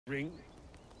Ring.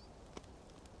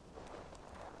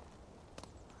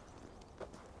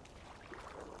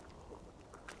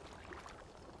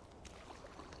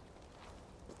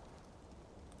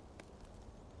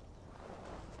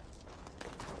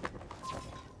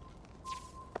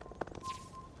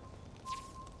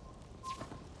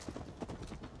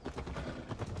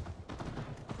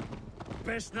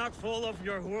 Best not fall off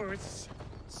your horse.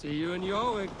 See you in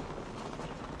York.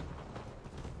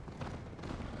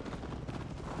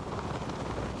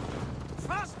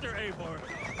 Faster,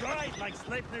 Eivor! Ride like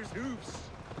Sleipnir's hooves!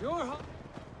 You're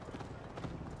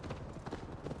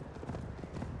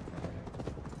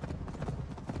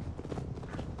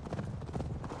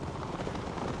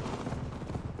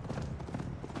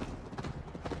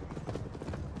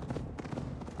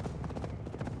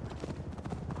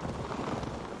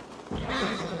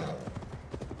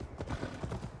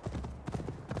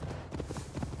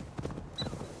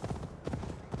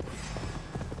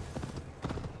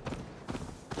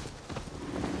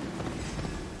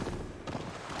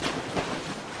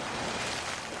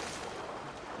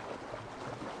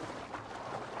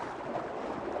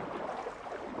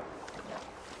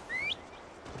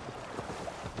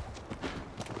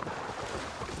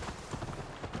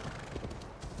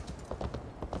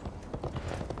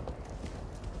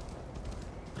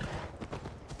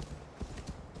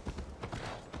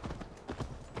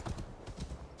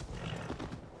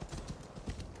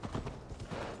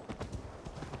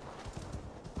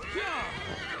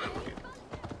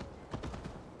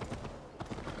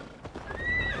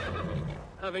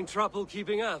having trouble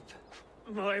keeping up.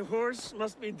 My horse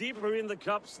must be deeper in the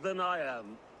cups than I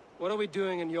am. What are we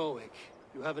doing in York?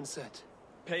 You haven't said.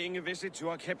 Paying a visit to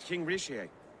our kept King Richier.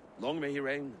 Long may he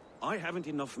reign. I haven't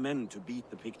enough men to beat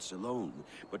the Picts alone,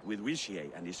 but with Richier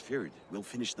and his Fyrd, we'll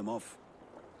finish them off.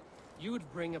 You would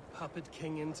bring a puppet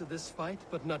king into this fight,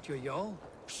 but not your Jarl?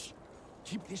 Shh.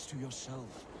 Keep this to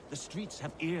yourself. The streets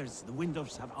have ears, the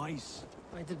windows have eyes.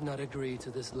 I did not agree to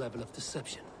this level of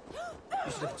deception.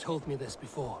 You should have told me this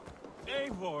before.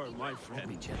 Eivor, my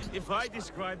friend. If I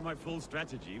described my full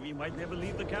strategy, we might never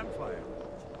leave the campfire.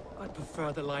 I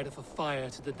prefer the light of a fire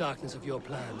to the darkness of your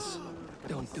plans.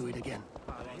 Don't do it again.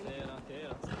 Well,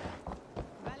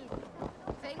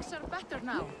 things are better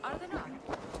now, are they not?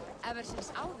 Ever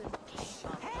since Auden.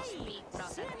 Hey!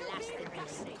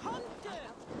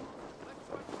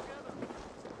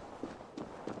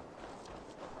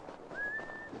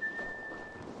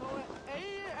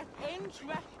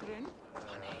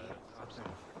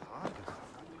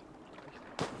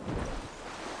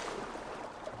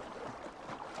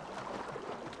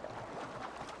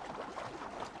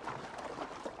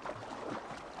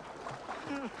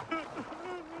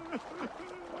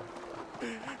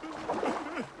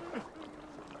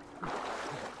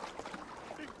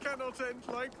 It cannot end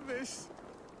like this.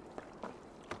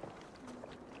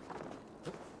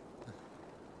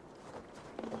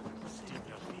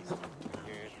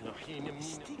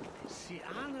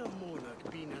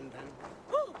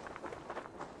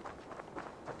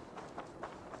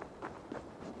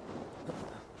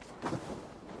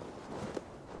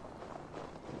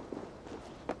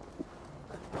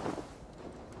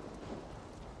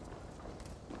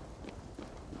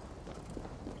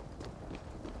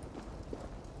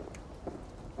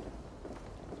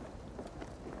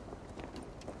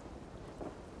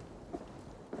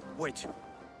 Wait.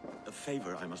 A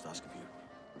favor I must ask of you.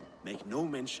 Make no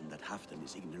mention that Halfdan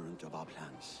is ignorant of our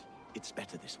plans. It's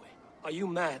better this way. Are you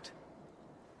mad?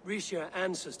 Richier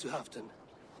answers to Halfdan.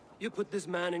 You put this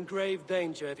man in grave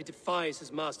danger if he defies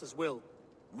his master's will.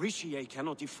 Richier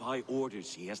cannot defy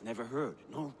orders he has never heard,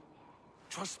 no?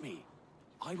 Trust me.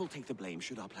 I will take the blame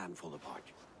should our plan fall apart.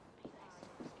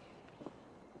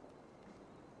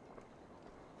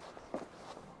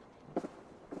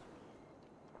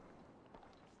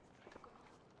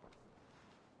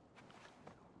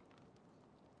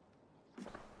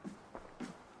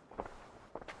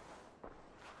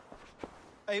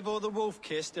 Eivor the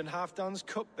Wolf-Kissed and Halfdan's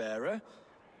cupbearer?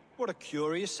 What a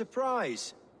curious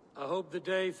surprise. I hope the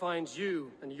day finds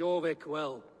you and Jorvik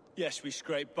well. Yes, we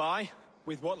scrape by,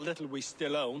 with what little we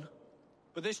still own.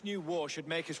 But this new war should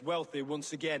make us wealthy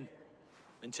once again,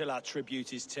 until our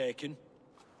tribute is taken.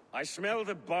 I smell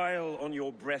the bile on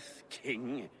your breath,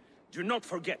 King. Do not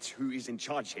forget who is in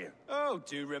charge here. Oh,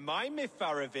 do remind me,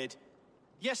 Faravid.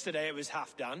 Yesterday it was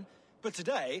Halfdan, but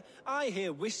today I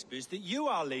hear whispers that you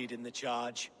are leading the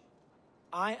charge.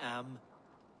 I am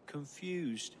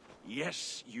confused.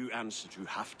 Yes, you answer to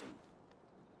Halfdan.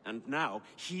 And now,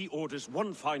 he orders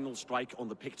one final strike on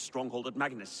the Pict stronghold at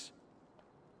Magnis.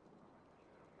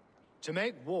 To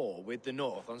make war with the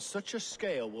North on such a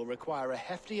scale will require a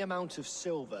hefty amount of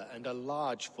silver and a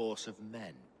large force of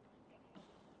men.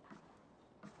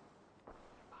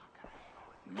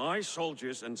 My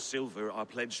soldiers and silver are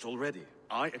pledged already.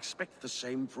 I expect the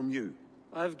same from you.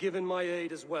 I've given my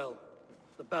aid as well.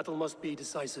 The battle must be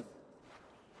decisive.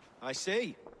 I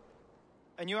see.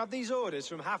 And you have these orders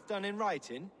from Halfdan in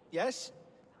writing, yes?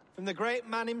 From the great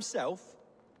man himself?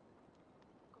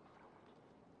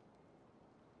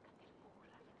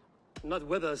 Not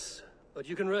with us, but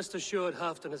you can rest assured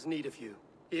Halfdan has need of you.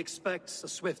 He expects a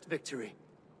swift victory.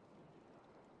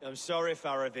 I'm sorry,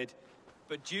 Faravid,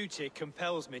 but duty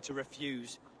compels me to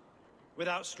refuse.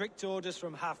 Without strict orders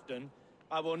from Halfdan,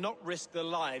 I will not risk the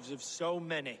lives of so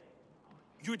many.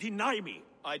 You deny me!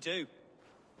 I do.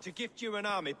 To gift you an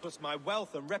army puts my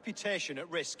wealth and reputation at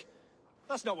risk.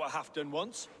 That's not what Halfdan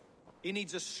wants. He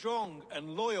needs a strong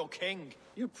and loyal king.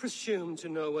 You presume to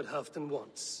know what Halfdan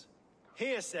wants.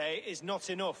 Hearsay is not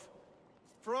enough.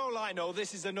 For all I know,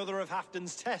 this is another of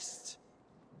Halfdan's tests.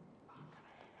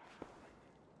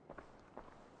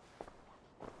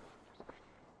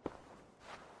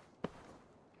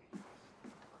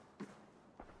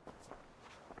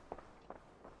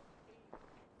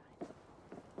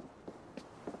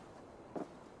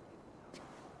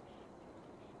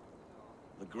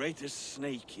 The greatest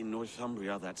snake in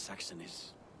Northumbria that Saxon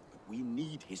is. But we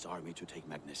need his army to take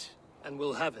Magnis. And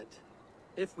we'll have it,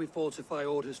 if we falsify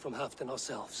orders from Halfdan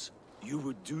ourselves. You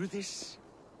would do this?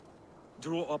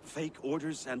 Draw up fake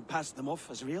orders and pass them off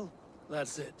as real?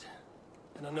 That's it.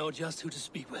 And I know just who to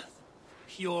speak with.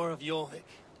 Hjor of Jorvik.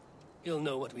 He'll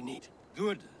know what we need.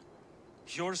 Good.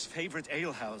 Hjor's favorite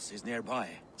alehouse is nearby.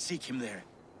 Seek him there.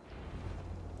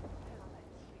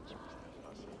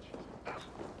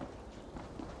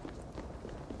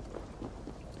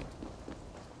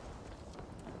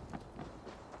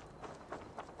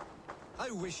 I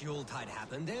wish Yuletide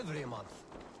happened every month.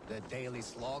 The daily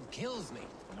slog kills me.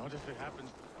 Not if it happens.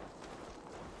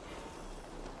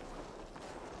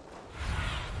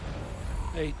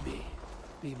 Aid me.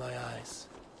 Be my eyes.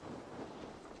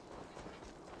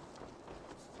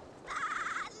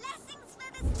 Blessings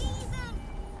for the season!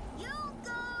 You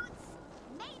goats!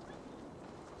 Maybe...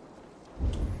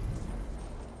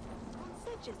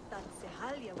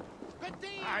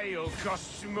 Ale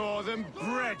costs more than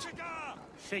bread.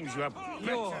 Things were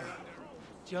You're better.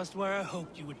 just where I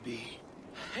hoped you would be.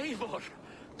 Eivor!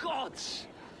 Gods!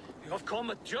 You have come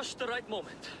at just the right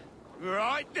moment.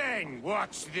 Right then,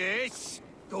 what's this?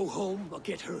 Go home or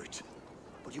get hurt.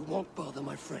 But you won't bother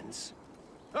my friends.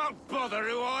 I'll bother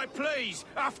who I please,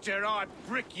 after I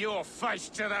brick your face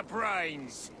to the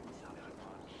brains.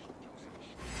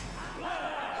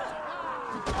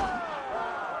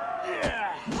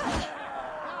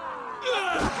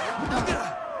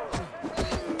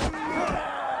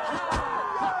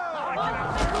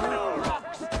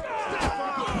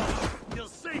 You'll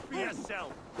see for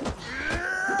yourself.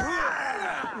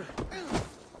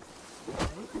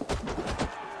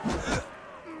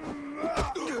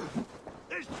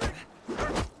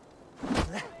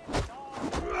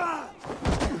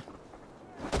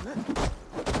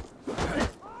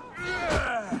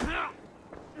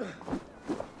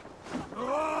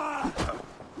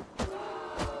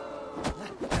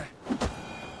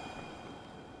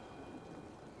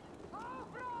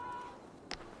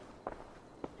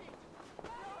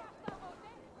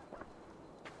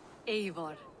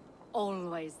 Eivor,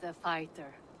 always the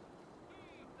fighter.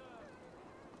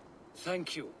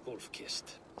 Thank you,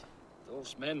 Wolf-Kissed.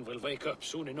 Those men will wake up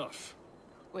soon enough.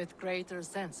 With greater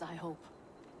sense, I hope.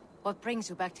 What brings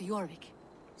you back to Jorvik?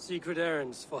 Secret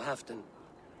errands for Halfdan.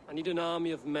 I need an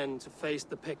army of men to face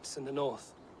the Picts in the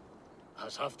north.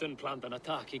 Has Halfdan planned an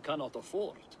attack he cannot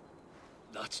afford?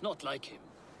 That's not like him.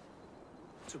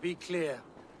 To be clear,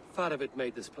 Faravid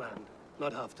made this plan,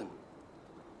 not Halfdan.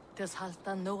 Does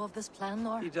Halfdan know of this plan,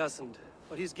 or...? He doesn't,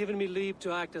 but he's given me leave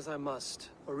to act as I must,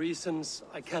 for reasons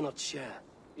I cannot share.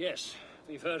 Yes,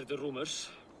 we've heard the rumors,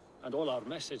 and all our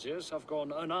messages have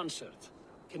gone unanswered.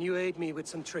 Can you aid me with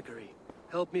some trickery?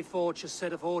 Help me forge a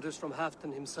set of orders from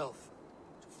Halfdan himself,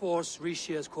 to force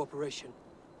Rishia's corporation.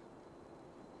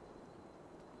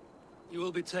 You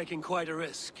will be taking quite a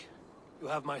risk. You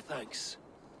have my thanks.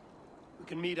 We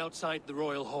can meet outside the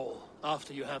Royal Hall,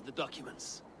 after you have the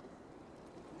documents.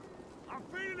 I'm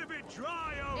feeling a bit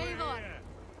dry over Eivor, here.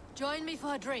 join me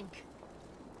for a drink.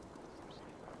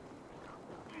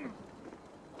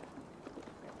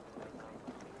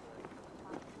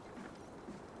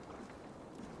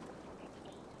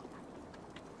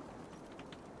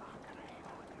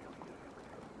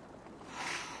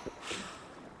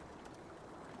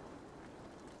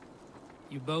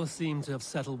 You both seem to have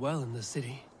settled well in the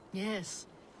city. Yes,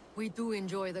 we do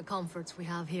enjoy the comforts we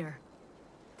have here.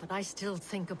 But I still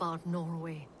think about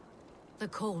Norway. The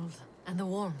cold and the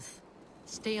warmth.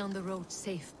 Stay on the road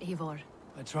safe, Eivor.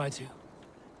 I try to.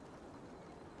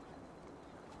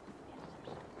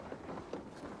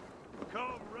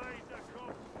 Come, Razor,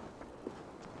 come.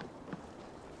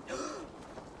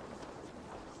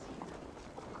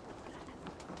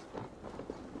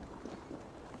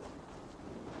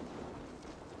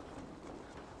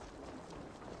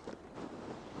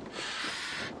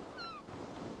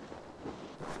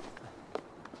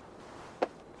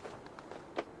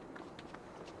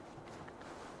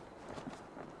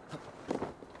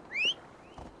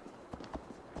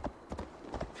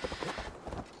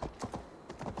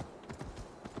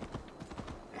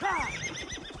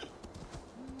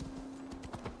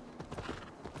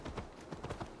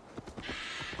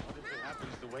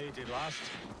 The way it did last.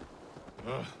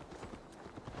 Ugh.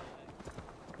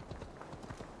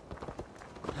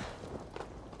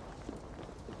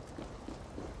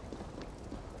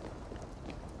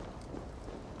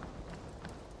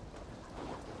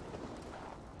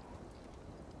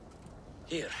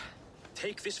 Here,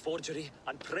 take this forgery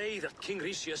and pray that King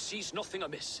Rishia sees nothing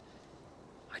amiss.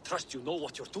 I trust you know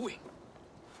what you're doing.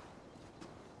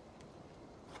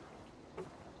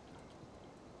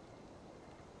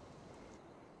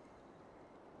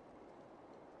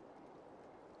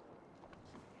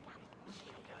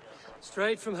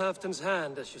 Straight from Halfton's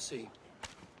hand, as you see.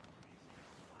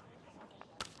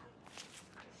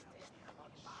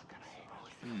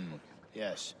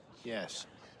 Yes, yes.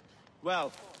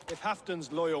 Well, if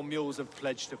Halfton's loyal mules have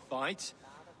pledged to fight,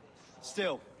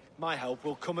 still, my help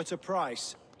will come at a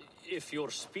price. If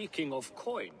you're speaking of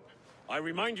coin. I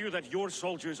remind you that your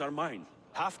soldiers are mine.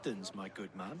 Halfton's, my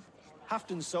good man.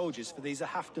 Halfton's soldiers, for these are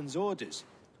Halfton's orders.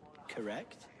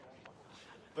 Correct?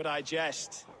 But I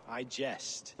jest. I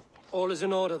jest. All is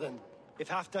in order, then. If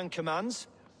Halfdan commands,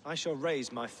 I shall raise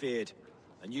my feared,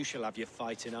 and you shall have your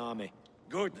fighting army.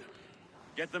 Good.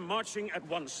 Get them marching at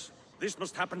once. This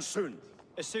must happen soon.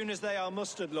 As soon as they are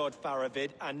mustered, Lord Faravid,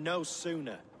 and no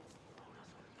sooner.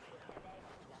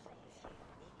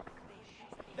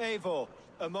 Eivor,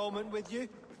 a moment with you?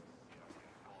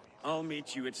 I'll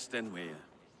meet you at Stenway.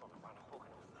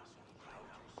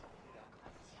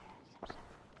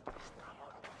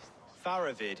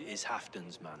 Faravid is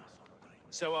Halfdan's man.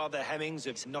 So are the Hemmings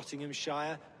of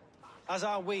Nottinghamshire, as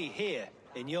are we here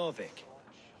in Jorvik.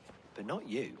 But not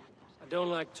you. I don't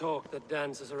like talk that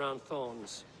dances around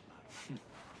thorns.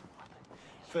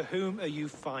 For whom are you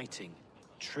fighting,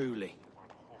 truly?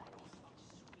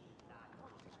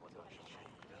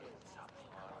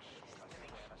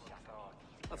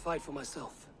 I fight for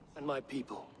myself and my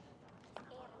people.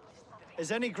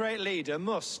 As any great leader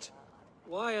must.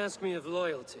 Why ask me of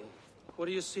loyalty? What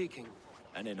are you seeking?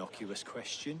 An innocuous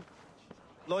question.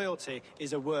 Loyalty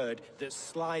is a word that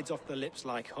slides off the lips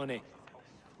like honey.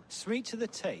 Sweet to the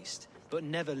taste, but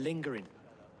never lingering.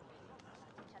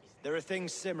 There are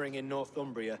things simmering in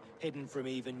Northumbria, hidden from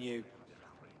even you.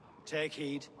 Take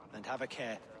heed, and have a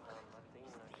care.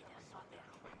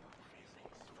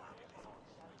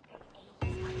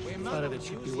 Faravid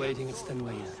should be waiting at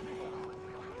Stenway.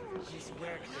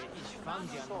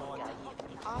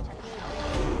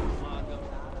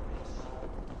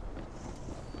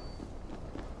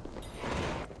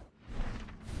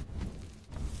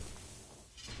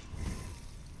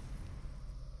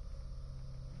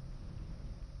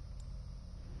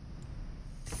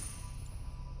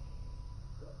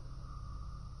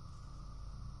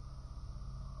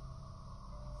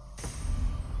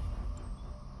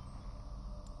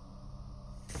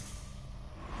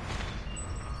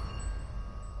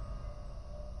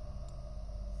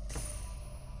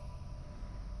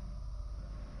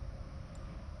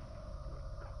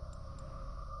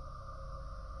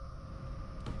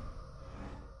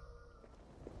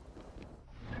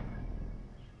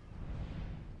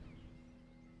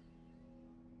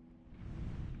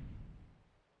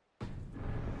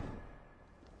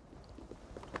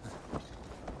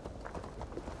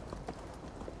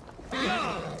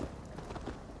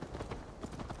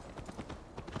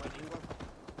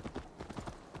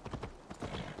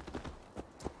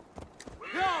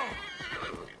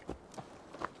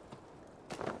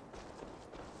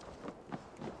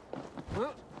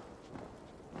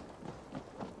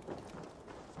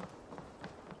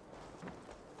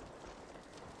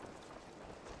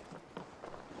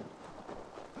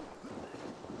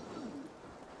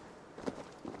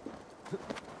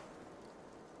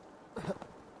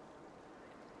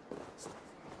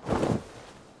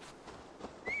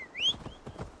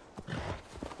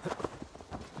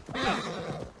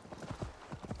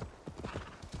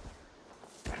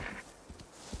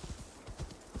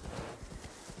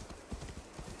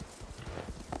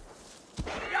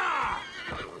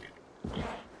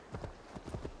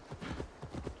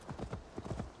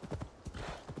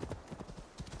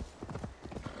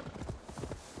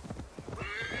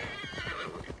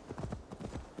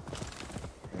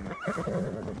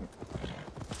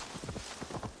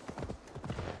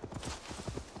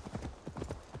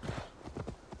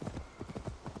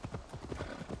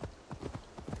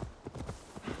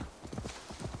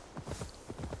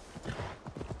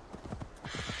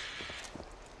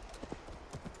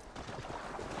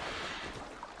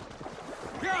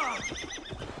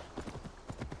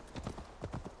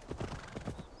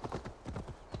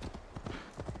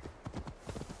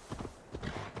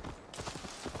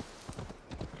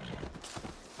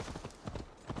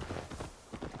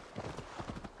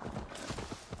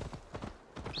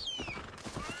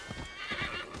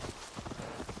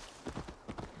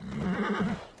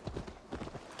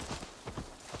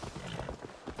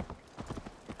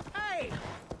 Hey!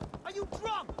 Are you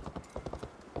drunk?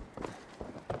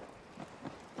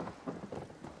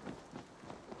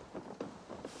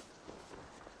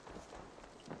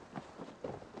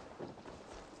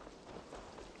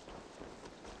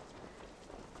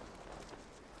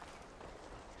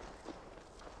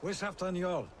 Where's Halfdan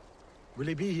Jarl? Will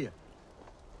he be here?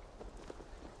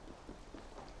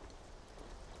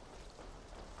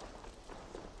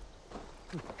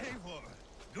 Eivor,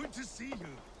 good to see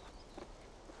you.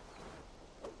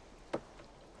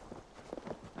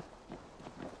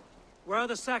 Where are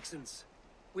the Saxons?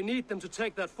 We need them to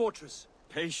take that fortress.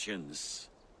 Patience.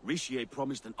 Richier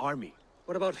promised an army.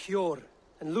 What about Hjor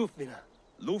and Lufvina?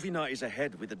 Luvina is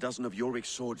ahead with a dozen of Yorik's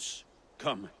swords.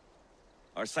 Come.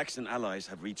 Our Saxon allies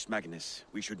have reached Magnis.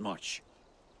 We should march.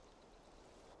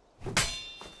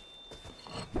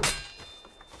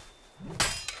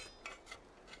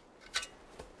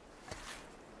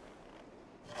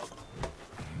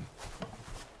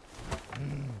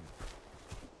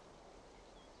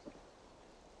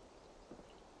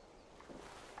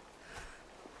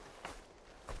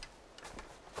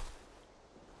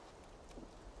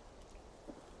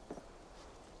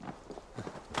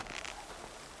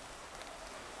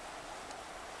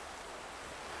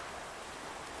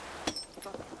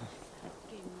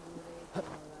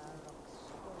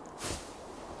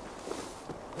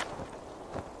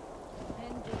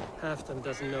 Halfdan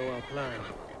doesn't know our plan,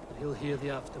 but he'll hear the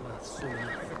aftermath soon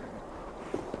enough.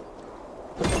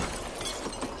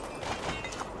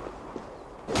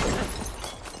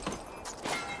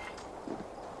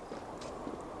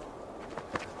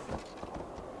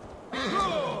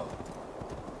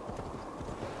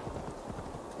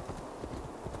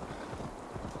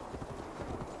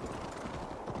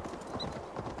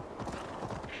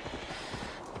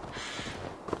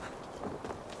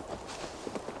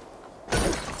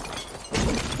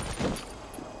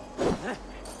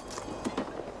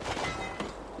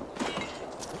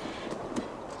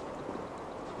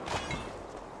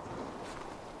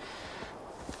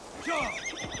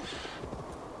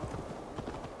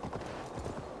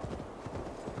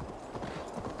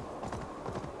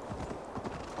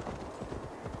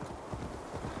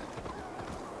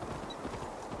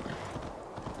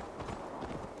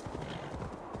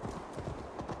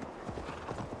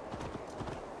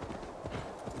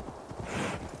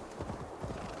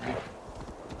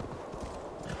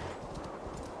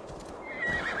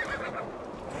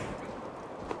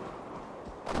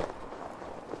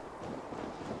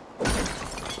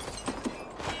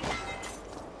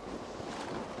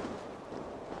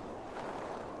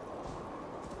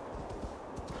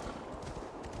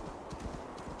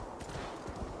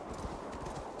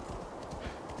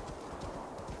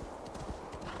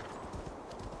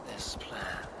 This plan.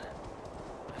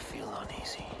 I feel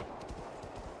uneasy.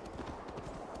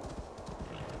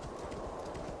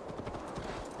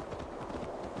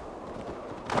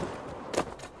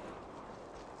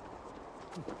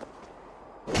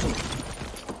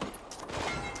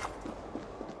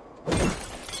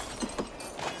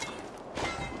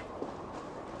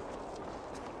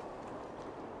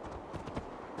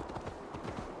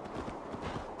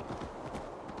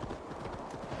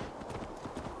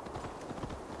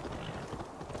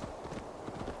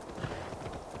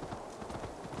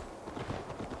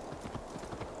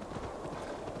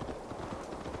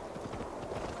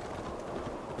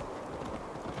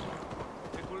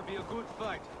 Good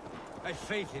fight. I have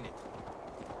faith in it.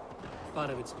 Part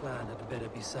of its plan had better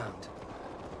be sound.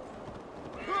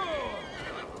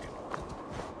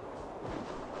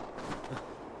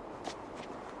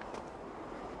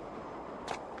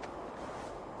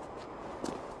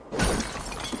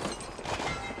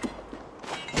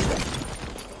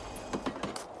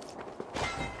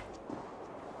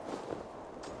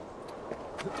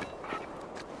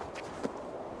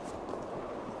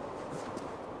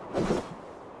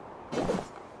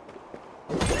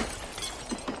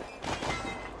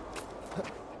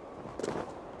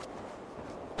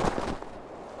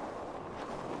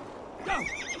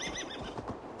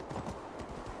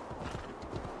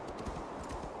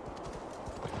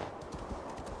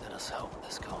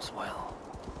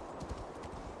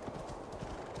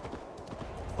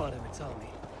 spot him, it's on me.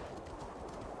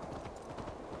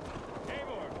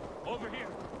 Eivor, over here.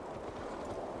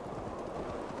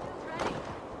 Ready.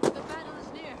 The battle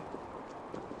is near.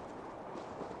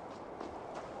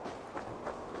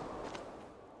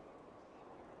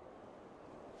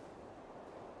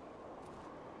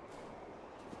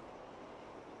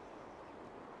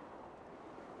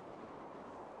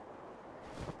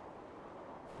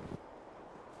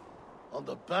 On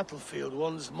the battlefield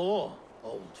once more,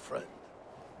 old friend.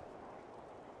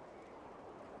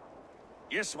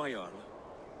 Yes, my Jarl.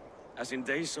 As in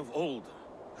days of old.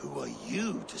 Who are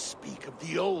you to speak of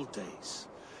the old days?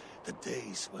 The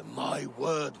days where my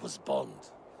word was bond.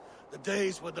 The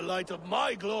days where the light of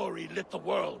my glory lit the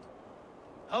world.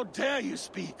 How dare you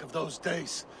speak of those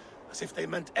days, as if they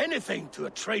meant anything to a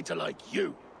traitor like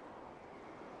you?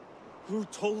 Who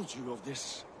told you of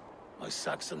this? My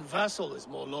Saxon vassal is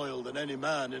more loyal than any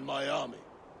man in my army.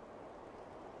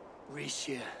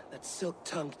 Ricia, that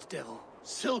silk-tongued devil.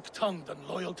 Silk-tongued and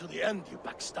loyal to the end, you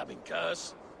backstabbing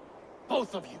curse.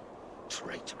 Both of you,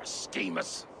 traitorous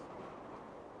schemers.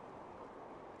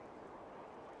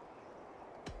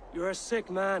 You're a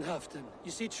sick man, Hafton. You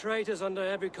see traitors under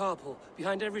every carpel,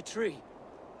 behind every tree.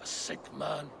 A sick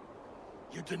man?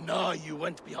 You deny you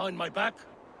went behind my back?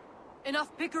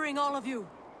 Enough bickering, all of you!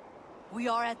 We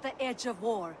are at the edge of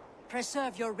war.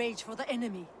 Preserve your rage for the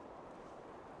enemy.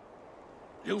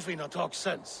 Ljufina talks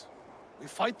sense. We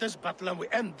fight this battle and we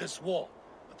end this war.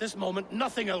 At this moment,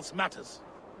 nothing else matters.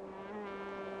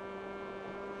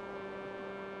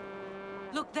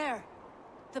 Look there!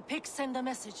 The pigs send a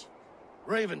message.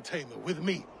 Raven Tamer, with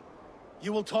me.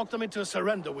 You will talk them into a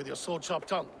surrender with your sword-sharp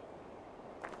tongue.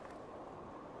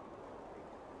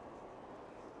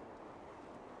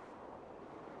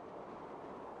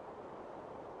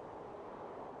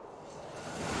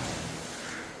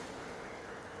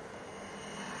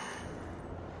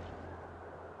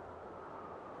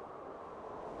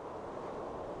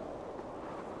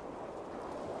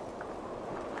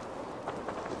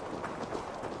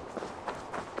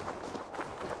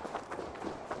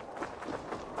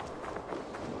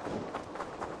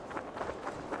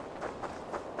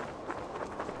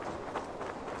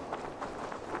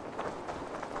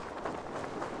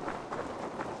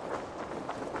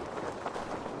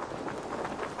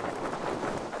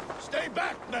 Stay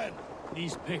back, men!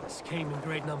 These Picts came in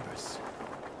great numbers.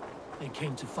 They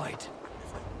came to fight.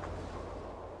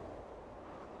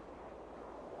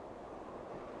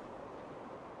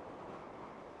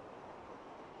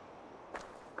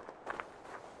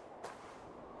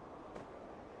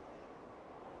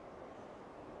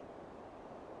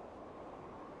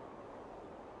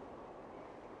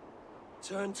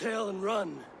 Turn tail and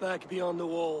run, back beyond the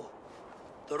wall.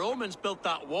 The Romans built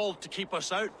that wall to keep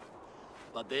us out.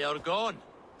 But they are gone,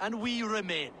 and we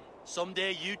remain.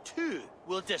 Someday you too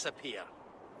will disappear.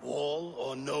 Wall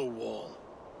or no wall,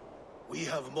 we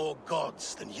have more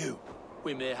gods than you.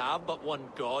 We may have but one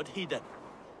god, Hedon,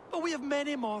 but we have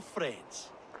many more friends.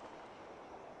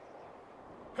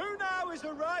 Who now is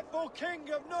the rightful king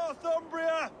of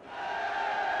Northumbria?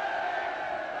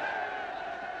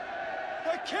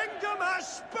 The kingdom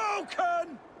has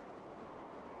spoken!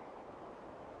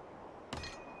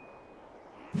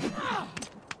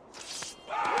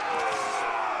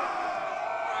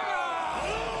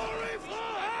 Glory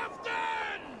for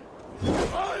Hafton!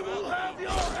 I will have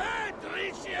your head,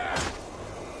 Ricia!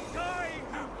 Die,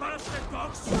 you bastard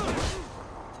dogs!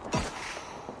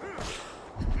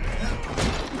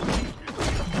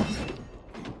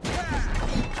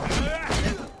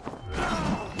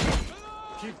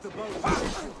 Keep the boat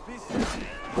busy.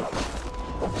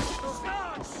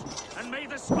 March! And may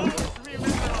the scrolls remember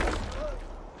us!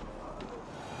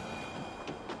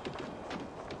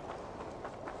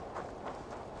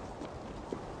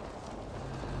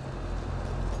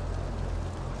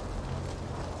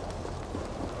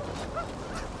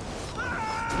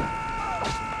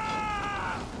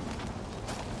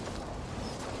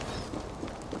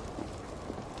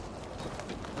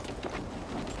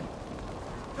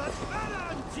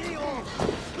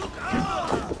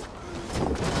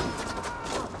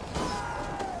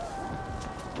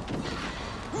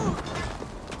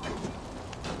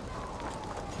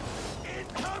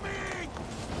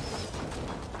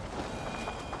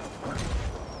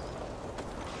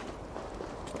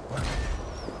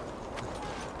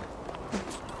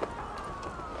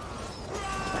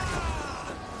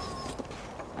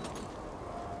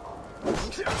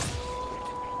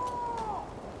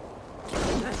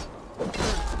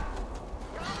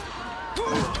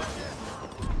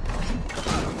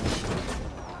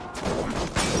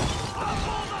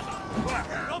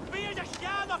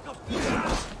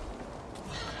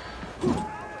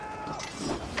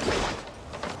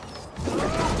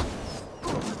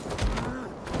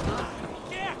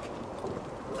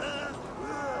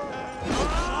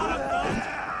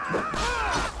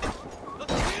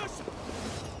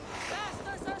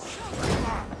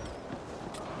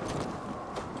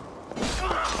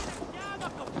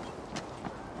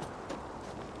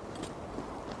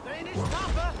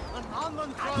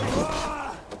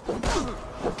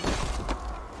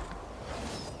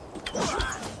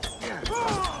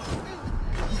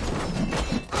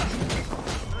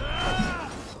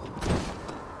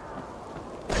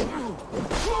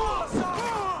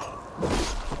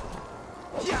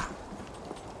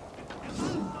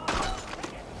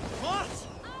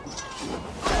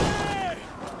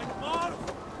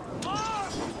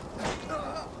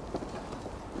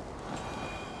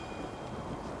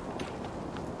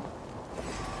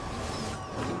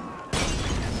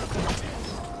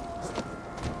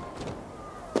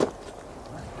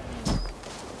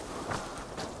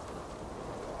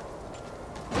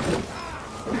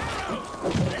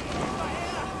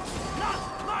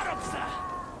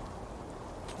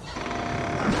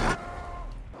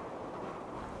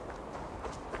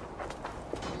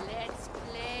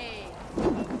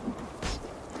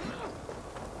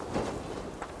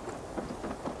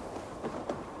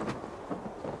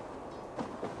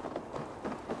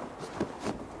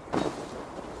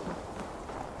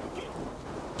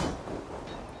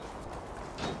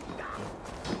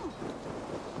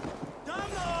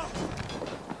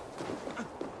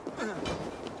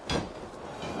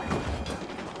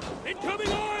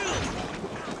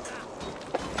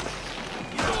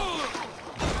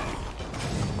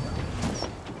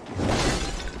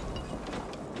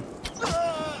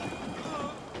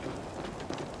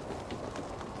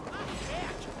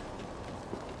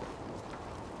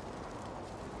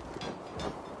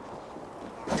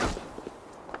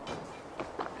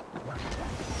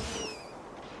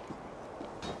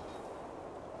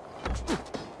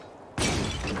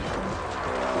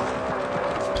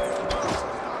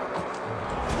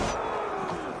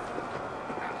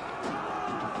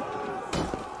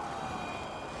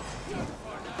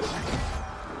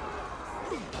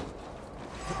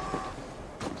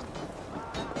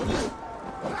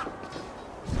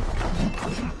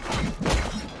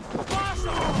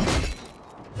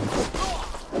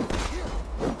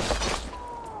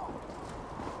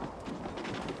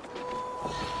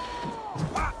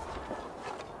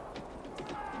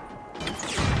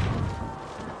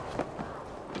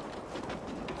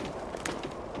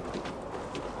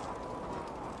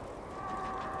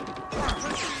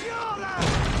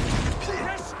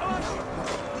 Press on!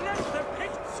 Let the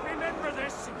Picts remember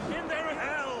this in their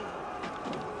hell!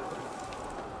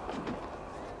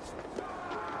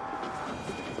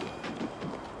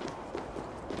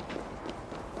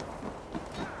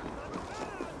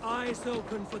 Eyes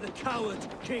open for the coward,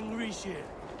 King Rishi.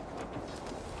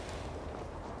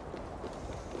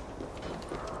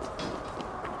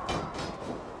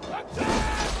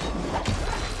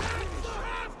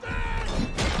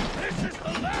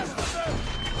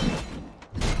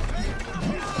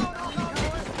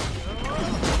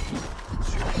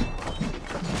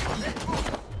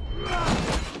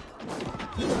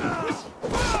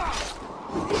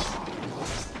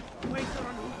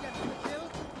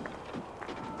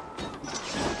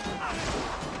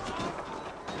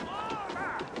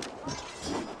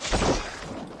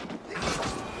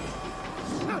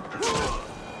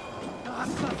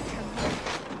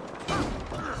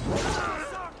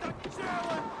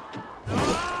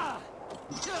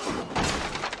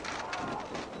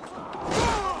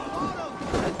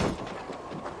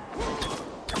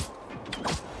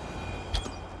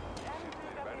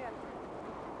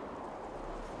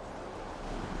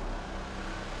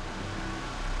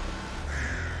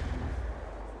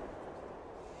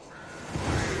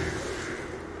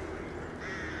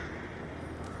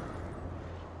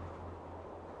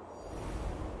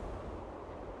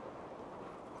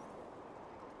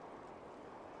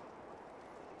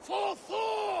 For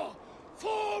Thor!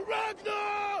 For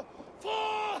Ragnar! For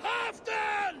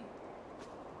Halfdan!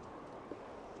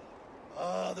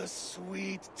 Ah, the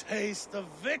sweet taste of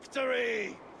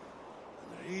victory!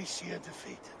 And Rishia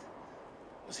defeated.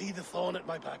 Was he the thorn at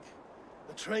my back?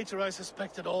 The traitor I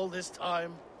suspected all this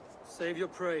time? Save your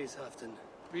praise, Halfdan.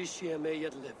 Rishia may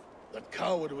yet live. That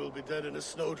coward will be dead in a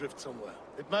snowdrift somewhere.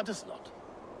 It matters not.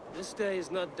 This day is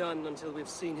not done until we've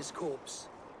seen his corpse.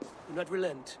 Do not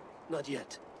relent. Not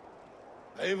yet.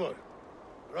 Eivor,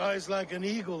 rise like an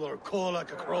eagle or caw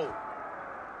like a crow.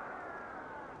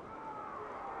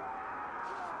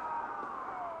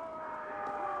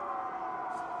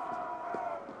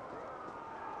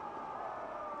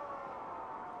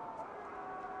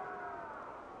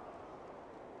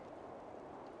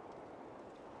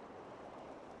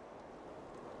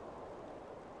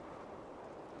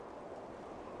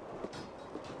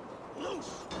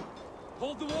 Loose!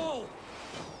 Hold the wall!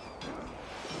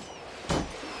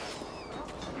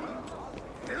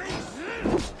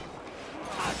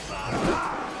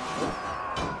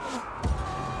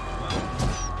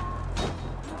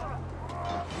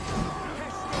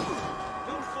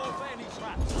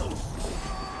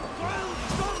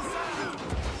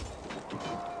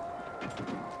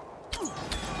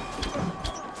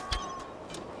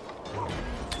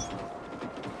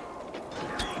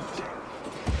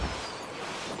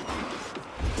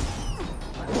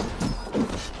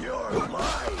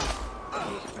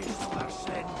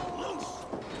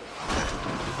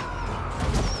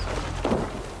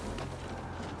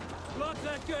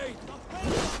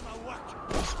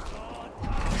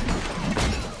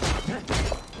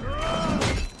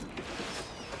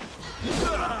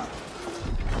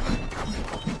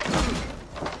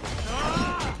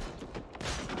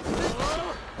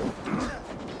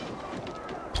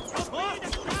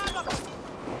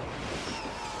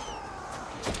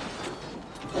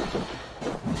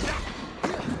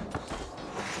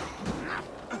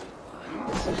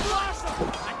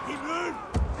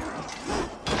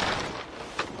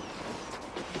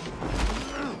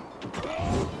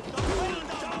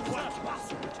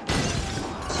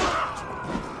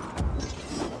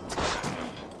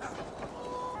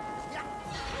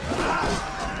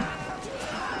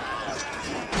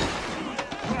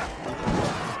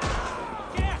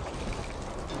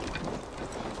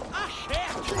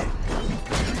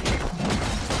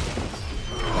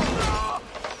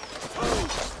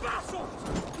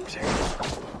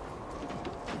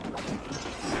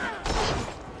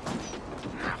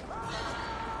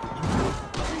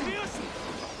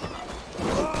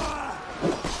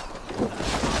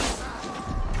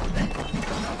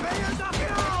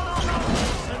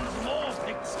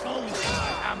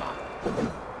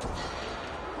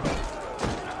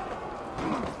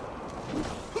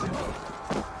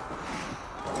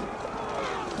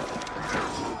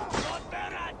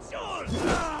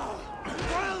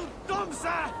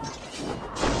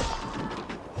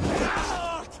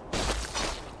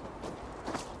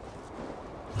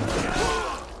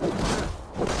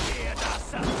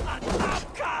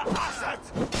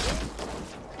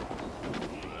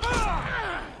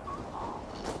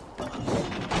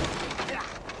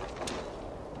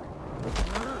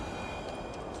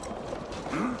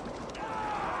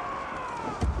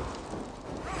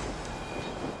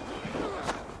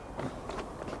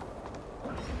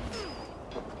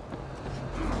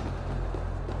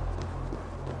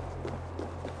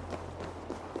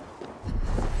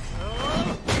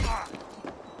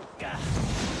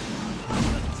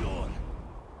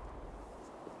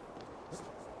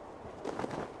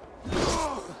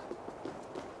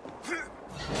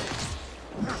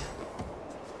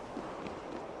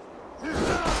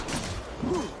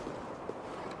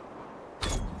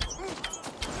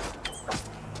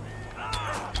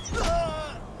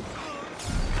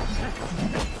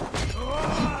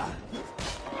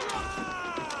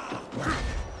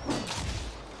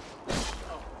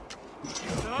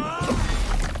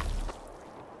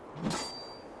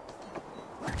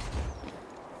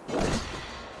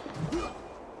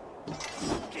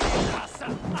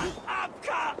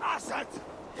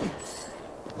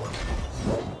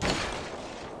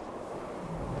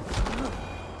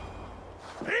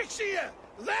 Richie!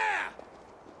 There!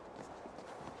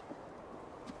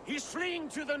 He's fleeing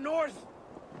to the north.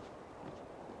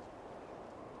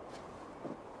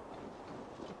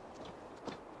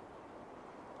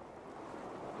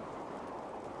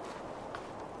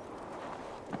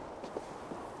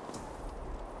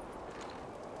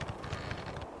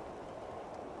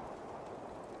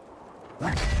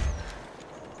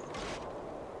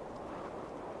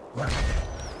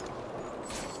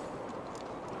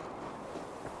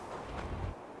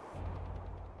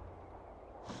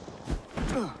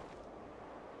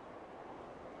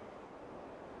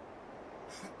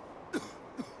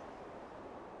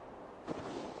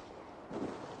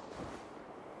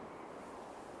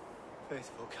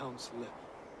 Faithful counselor,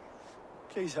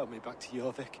 please help me back to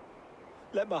Jorvik.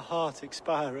 Let my heart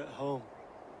expire at home.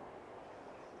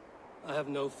 I have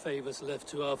no favors left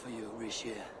to offer you,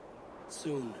 Richie.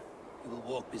 Soon, you will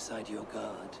walk beside your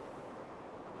guard.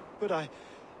 But I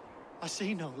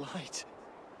see no light.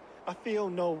 I feel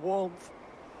no warmth.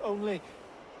 Only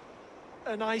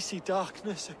an icy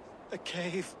darkness, a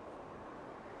cave.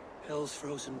 Hell's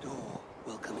frozen door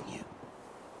welcoming you.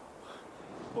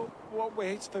 What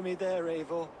waits for me there,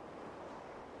 Eivor?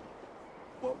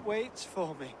 What waits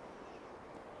for me?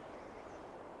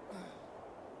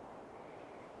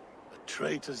 A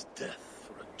traitor's death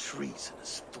for a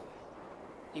treasonous fool.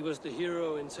 He was the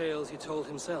hero in tales he told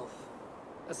himself.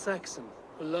 A Saxon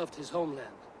who loved his homeland.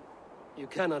 You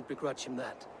cannot begrudge him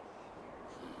that.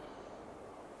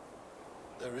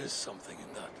 There is something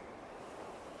in that.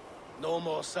 No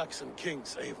more Saxon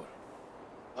kings, Eivor.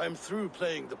 I am through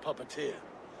playing the puppeteer.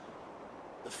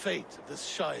 The fate of this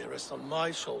Shire rests on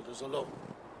my shoulders alone.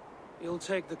 You'll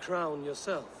take the crown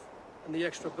yourself, and the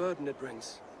extra burden it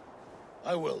brings.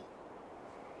 I will.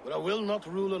 But I will not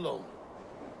rule alone.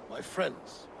 My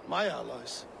friends, my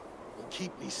allies, will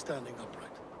keep me standing upright.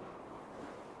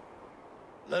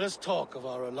 Let us talk of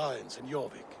our alliance in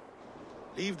Jorvik.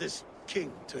 Leave this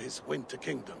king to his winter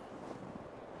kingdom.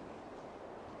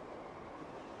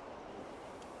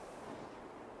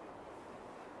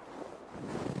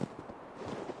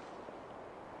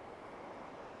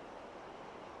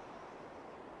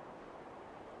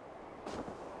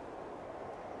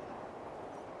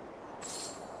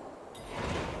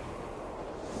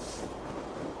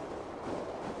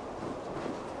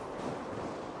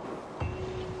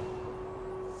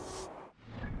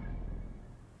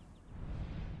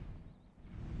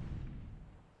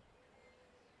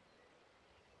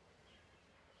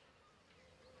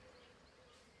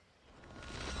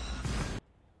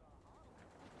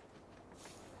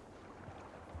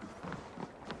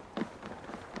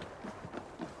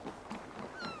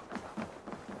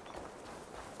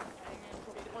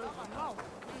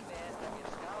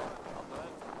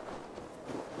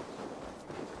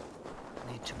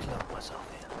 Need to cloak myself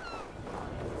here.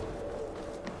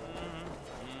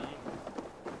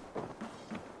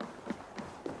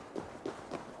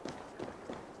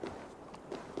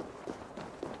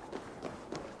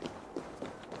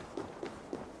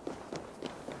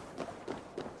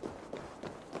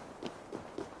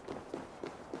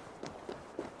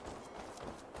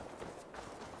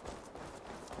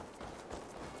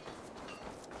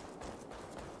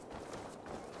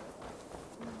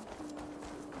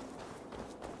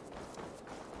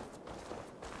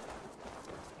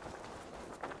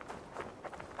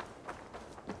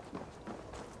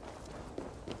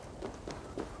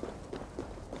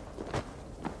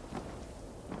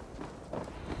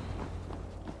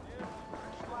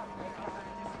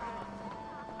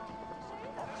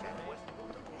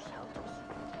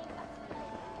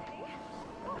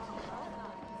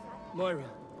 Moira,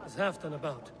 is Halfdan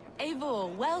about?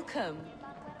 Eivor, welcome.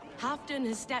 Halfdan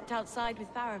has stepped outside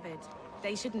with Faravid.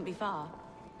 They shouldn't be far.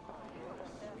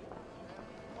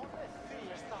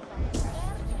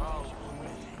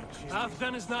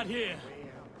 Halfdan is not here.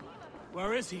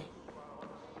 Where is he?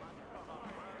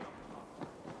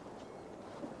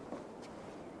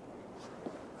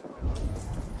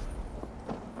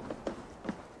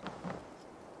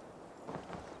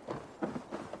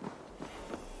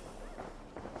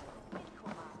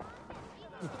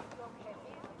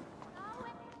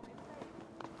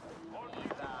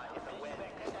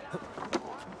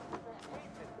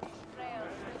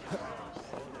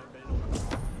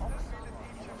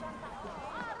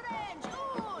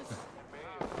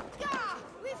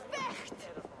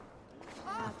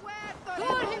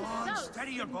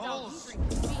 Steady your balls!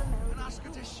 And ask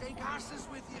her to shake asses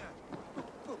with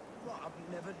you! But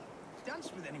I've never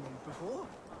danced with anyone before.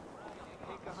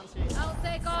 I'll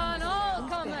take on all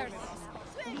comers!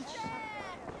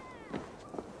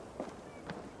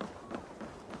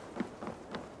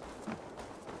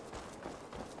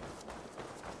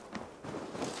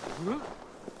 Tek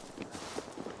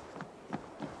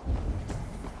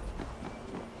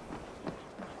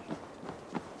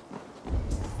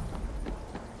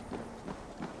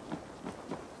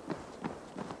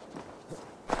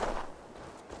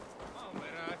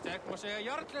må segja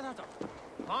jarlið þetta.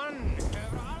 Hann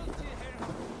hefur aldrei heyrt.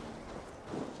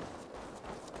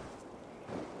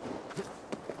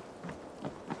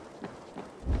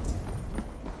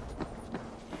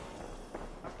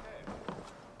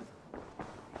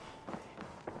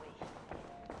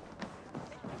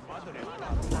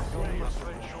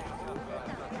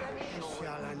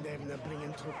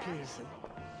 Bringen Tropesen.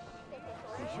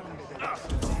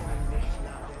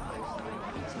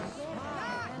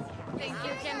 Think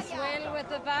you can swell with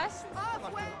the best?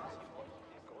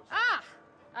 Ah!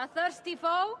 A thirsty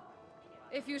foe?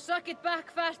 If you suck it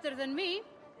back faster than me,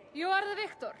 you are the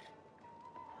victor.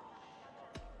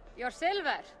 Your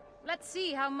silver. Let's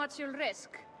see how much you'll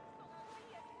risk.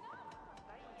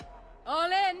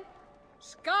 All in.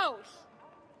 Skål!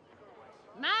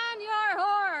 Man your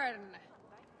horn!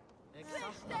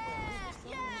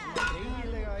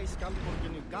 Eiginlega í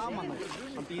skjaldborginu gaman að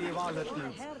hann býði Valhöllu.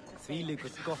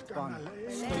 Þvílíkur gott bang,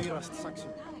 staurast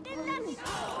saxum.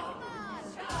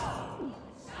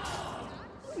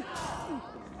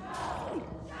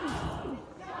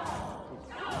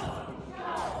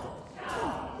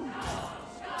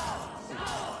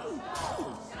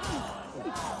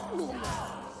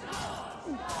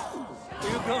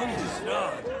 You're going to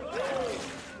start.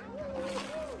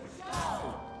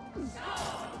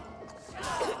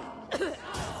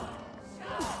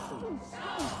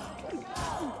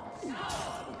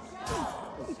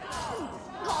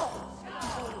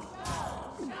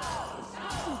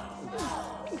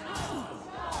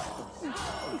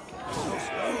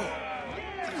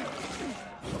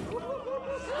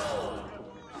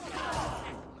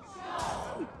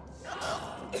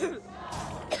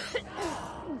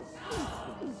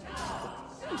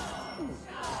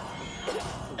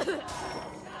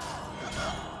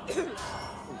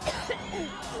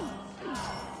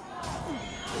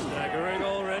 Staggering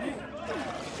already?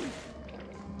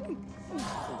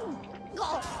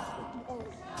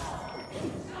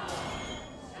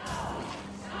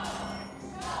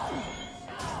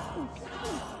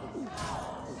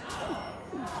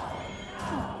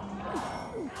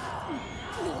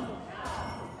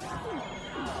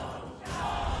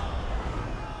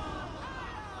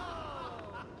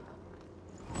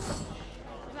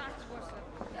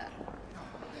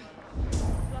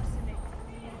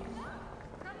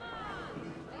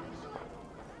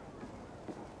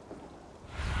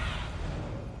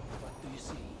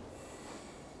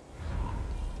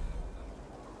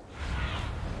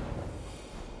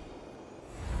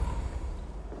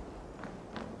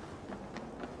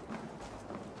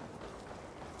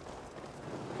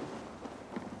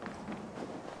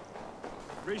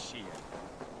 Rishi,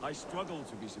 I struggle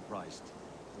to be surprised.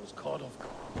 I was caught off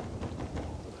guard,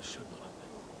 but I should not have been.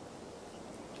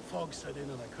 The fog set in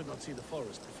and I could not see the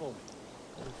forest before me.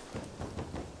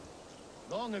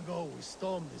 Long ago, we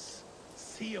stormed this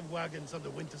sea of wagons under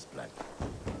winter's blanket.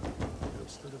 You have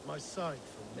stood at my side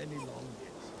for many long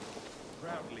years.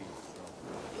 Proudly,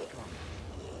 brother. Come.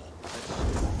 Let's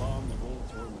share the balm of all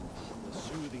torments, the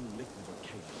soothing liquid of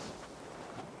chaos.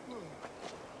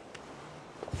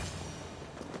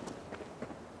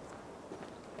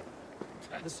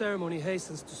 The ceremony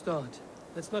hastens to start.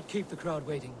 Let's not keep the crowd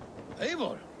waiting.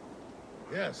 Eivor!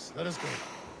 Yes, let us go.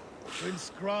 To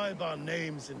inscribe our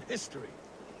names in history.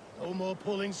 No more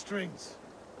pulling strings.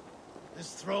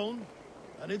 This throne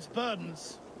and its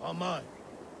burdens are mine.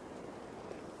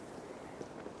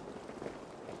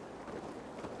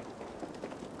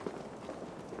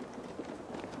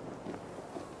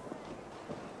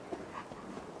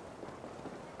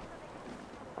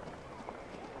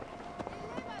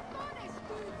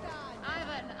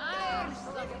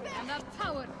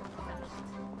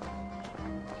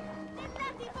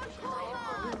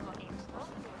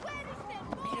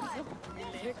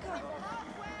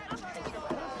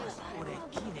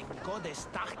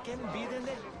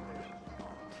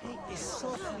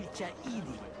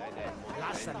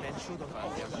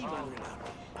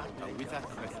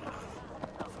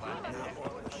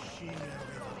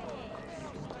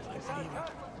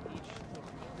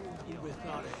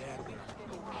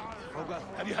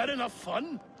 Have you had enough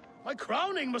fun? My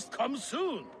crowning must come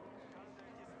soon.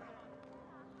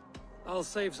 I'll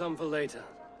save some for later.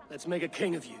 Let's make a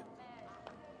king of you.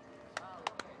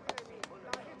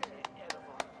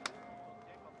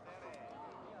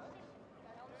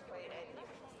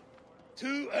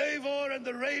 To Eivor and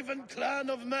the Raven clan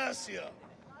of Mercia,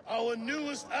 our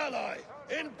newest ally,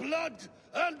 in blood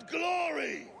and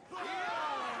glory!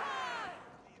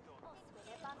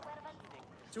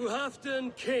 To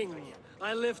Halfdan King,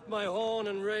 I lift my horn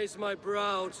and raise my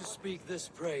brow to speak this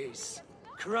praise.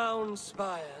 Crown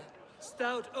spire,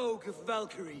 stout oak of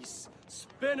Valkyries,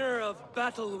 spinner of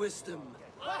battle wisdom.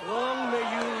 Long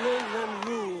may you live and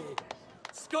rule.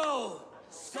 Skull!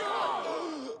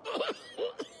 Skull!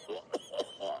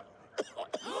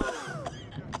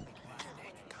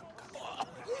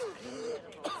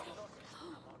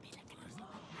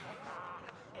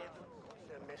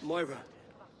 Moira,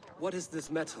 what is this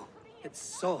metal? It's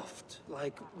soft,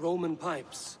 like Roman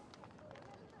pipes.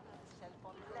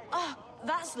 Ah,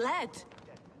 that's lead.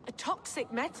 A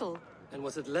toxic metal. And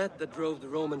was it lead that drove the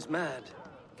Romans mad?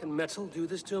 Can metal do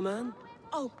this to a man?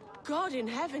 Oh, God in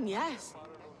heaven, yes.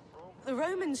 The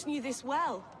Romans knew this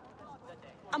well.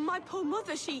 And my poor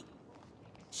mother, she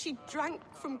drank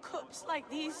from cups like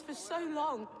these for so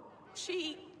long.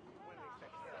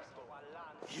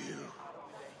 You...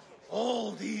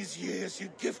 All these years you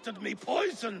gifted me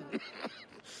poison!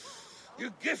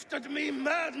 You gifted me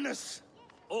madness!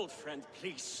 Old friend,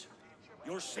 please.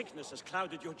 Your sickness has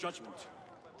clouded your judgment.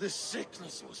 This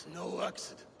sickness was no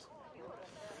accident.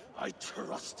 I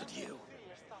trusted you.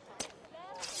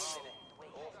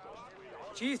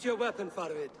 Sheath your weapon,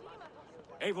 Farvid.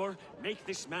 Eivor, make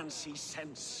this man see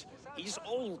sense. He's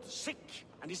old, sick,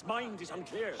 and his mind is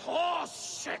unclear.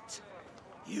 Horse shit!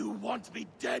 You want me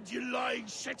dead, you lying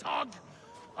shithog?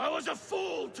 I was a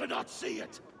fool to not see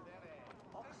it!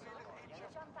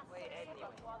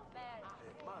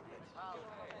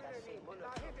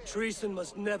 Treason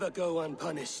must never go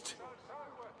unpunished.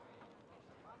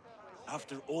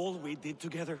 After all we did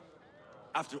together?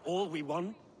 After all we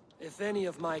won? If any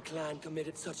of my clan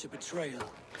committed such a betrayal,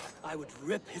 I would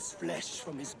rip his flesh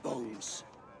from his bones.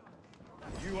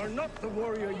 You are not the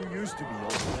warrior you used to be,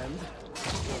 old friend.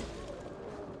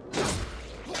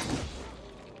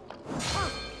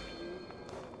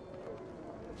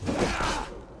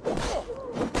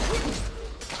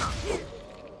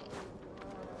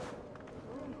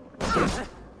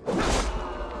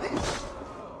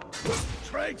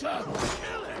 Traitor!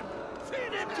 Kill him!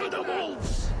 Feed him to the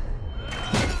wolves!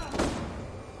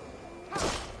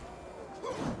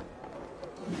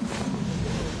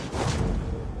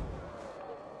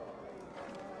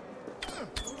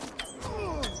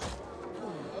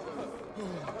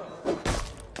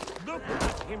 Look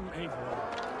at him,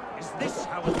 Eivor. Is this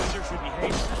how a leader should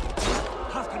behave?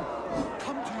 Halfdan,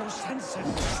 come to your senses.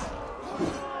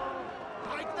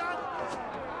 Like that?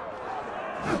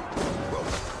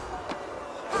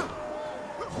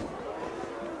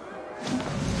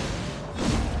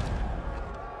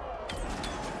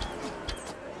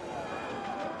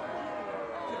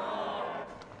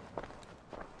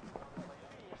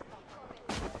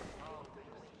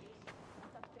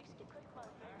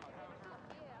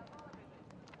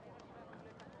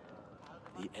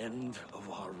 The end of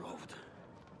our road.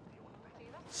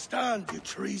 Stand, you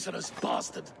treasonous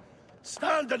bastard!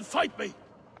 Stand and fight me!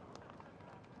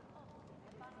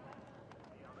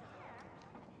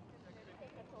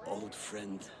 Old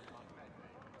friend,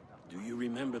 do you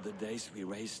remember the days we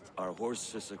raced our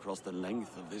horses across the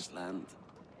length of this land?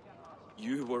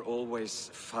 You were always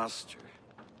faster.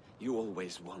 You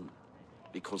always won.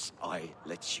 Because I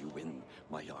let you win,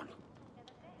 my Jarl.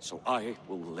 So I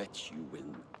will let you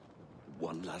win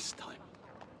one last time.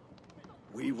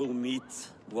 We will meet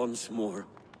once more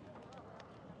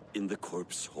in the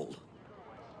corpse hall.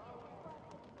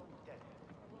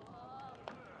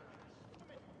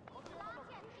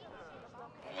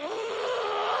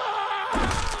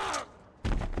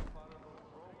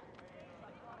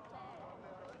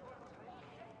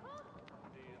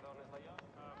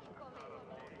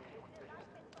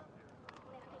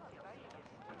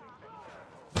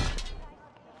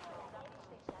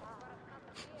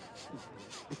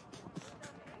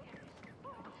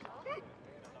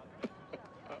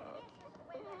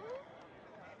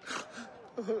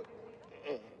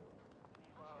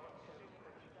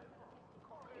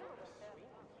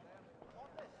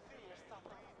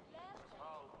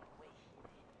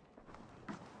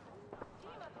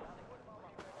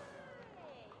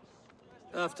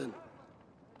 Halfdan,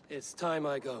 it's time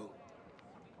I go.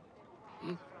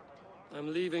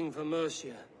 I'm leaving for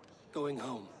Mercia, going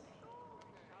home.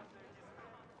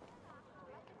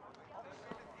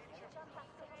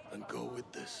 And go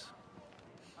with this.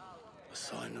 A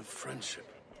sign of friendship.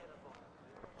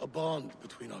 A bond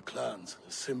between our clans,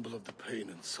 a symbol of the pain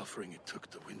and suffering it took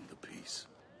to win the peace.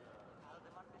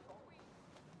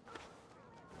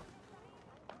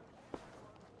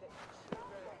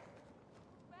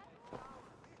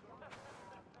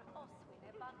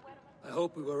 I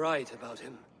hope we were right about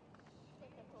him.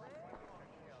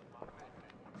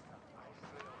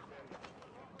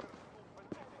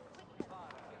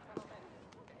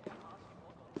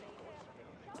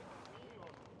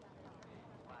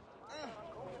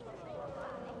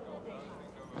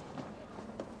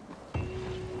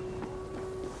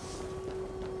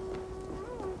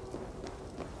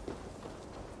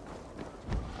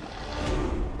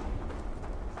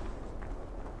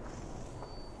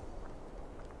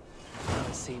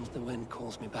 Seems the wind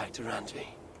calls me back to Randvi.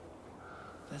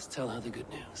 Let's tell her the good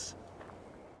news.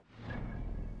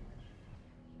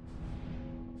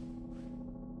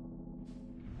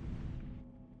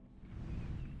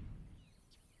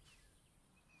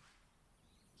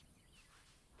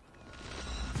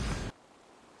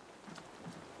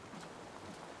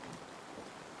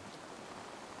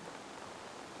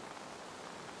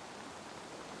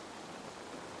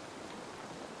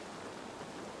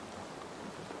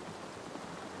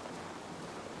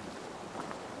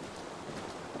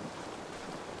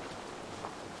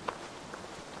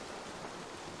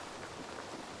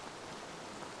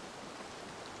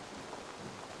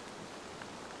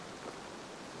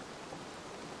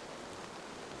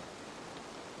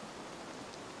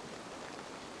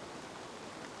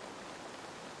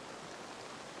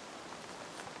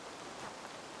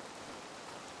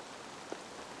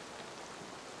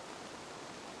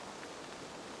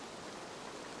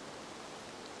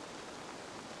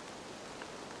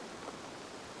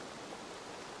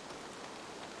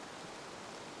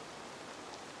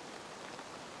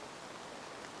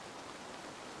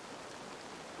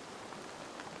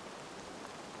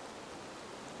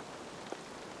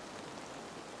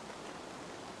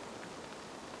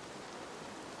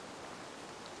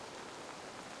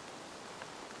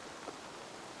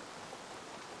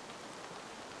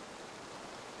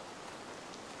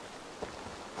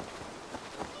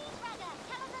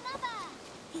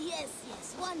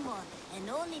 Yes, one more. And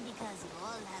only because you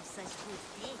all have such good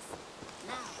taste.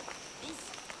 Now, this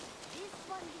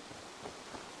one...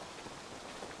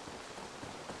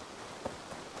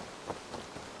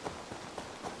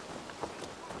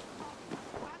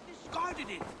 Discarded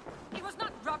it! It was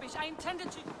not rubbish. I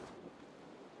intended to...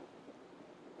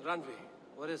 Randvi,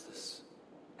 what is this?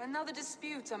 Another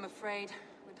dispute, I'm afraid,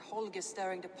 with Holger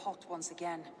stirring the pot once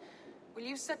again. Will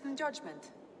you sit in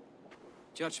judgment?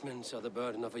 Judgments are the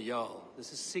burden of a Jarl.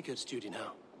 This is Sigurd's duty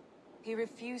now. He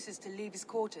refuses to leave his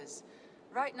quarters.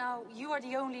 Right now, you are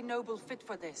the only noble fit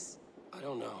for this. I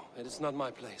don't know. It is not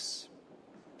my place.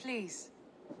 Please.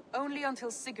 Only until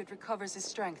Sigurd recovers his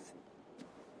strength.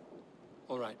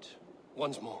 All right.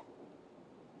 Once more.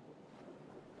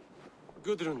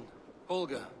 Gudrun,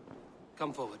 Holger,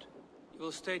 come forward. You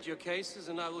will state your cases,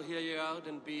 and I will hear you out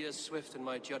and be as swift in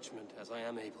my judgment as I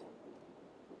am able.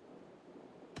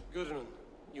 Gudrun,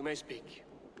 you may speak.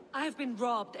 I have been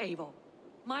robbed, Eivor.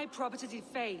 My property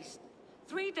defaced.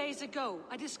 3 days ago,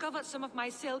 I discovered some of my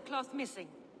sailcloth missing.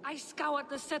 I scoured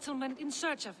the settlement in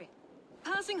search of it.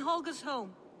 Passing Holger's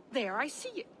home, there I see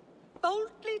it.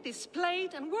 Boldly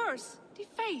displayed and worse,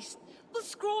 defaced, with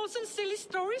scrawls and silly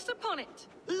stories upon it.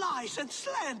 Lies and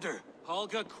slander!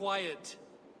 Holger, quiet.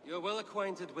 You're well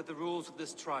acquainted with the rules of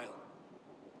this trial.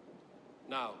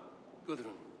 Now,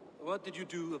 Gudrun, what did you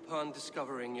do upon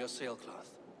discovering your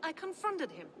sailcloth? I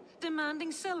confronted him,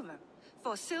 demanding silver.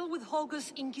 For sil with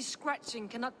Holger's inky scratching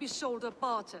cannot be sold or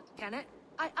bartered, can it?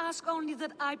 I ask only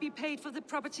that I be paid for the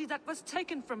property that was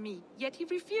taken from me, yet he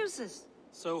refuses.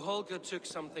 So Holger took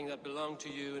something that belonged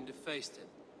to you and defaced it.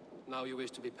 Now you wish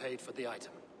to be paid for the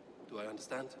item. Do I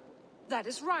understand? That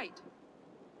is right.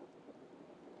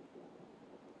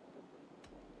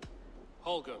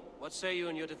 Holger, what say you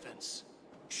in your defense?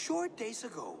 Short days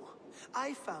ago,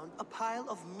 I found a pile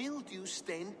of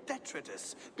mildew-stained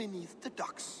detritus beneath the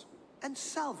docks, and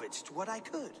salvaged what I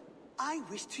could. I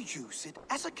wish to use it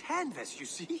as a canvas, you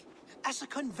see? As a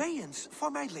conveyance for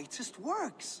my latest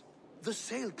works. The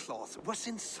sailcloth was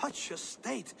in such a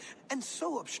state, and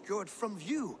so obscured from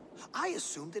view, I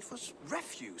assumed it was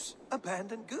refuse,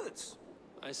 abandoned goods.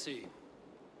 I see.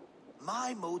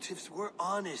 My motives were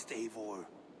honest, Eivor.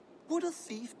 Would a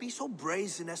thief be so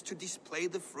brazen as to display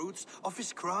the fruits of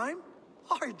his crime?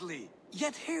 Hardly.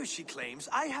 Yet here she claims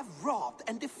I have robbed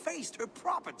and defaced her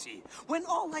property, when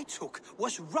all I took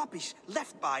was rubbish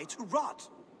left by to rot.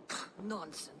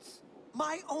 Nonsense.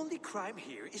 My only crime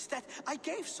here is that I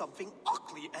gave something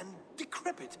ugly and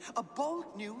decrepit a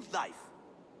bold new life.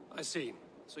 I see.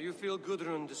 So you feel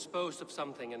Gudrun disposed of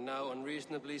something and now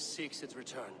unreasonably seeks its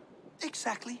return?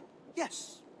 Exactly,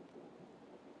 yes.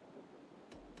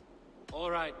 All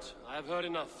right, I have heard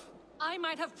enough. I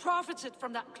might have profited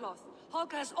from that cloth.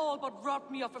 Holger has all but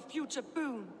robbed me of a future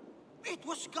boon. It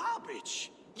was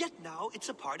garbage. Yet now it's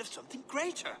a part of something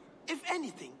greater. If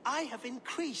anything, I have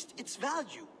increased its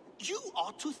value. You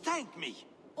ought to thank me.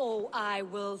 Oh, I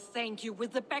will thank you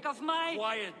with the back of my...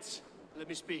 Quiet! Let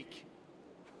me speak.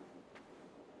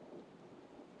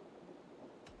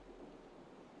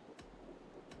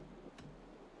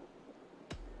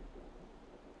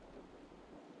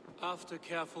 After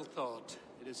careful thought,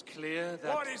 it is clear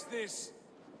that... What is this?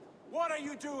 What are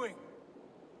you doing?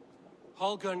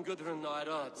 Holger and Gudrun are at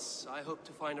odds. I hope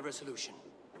to find a resolution.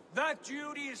 That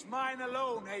duty is mine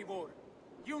alone, Eivor.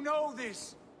 You know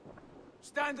this.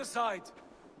 Stand aside.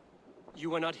 You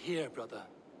were not here, brother.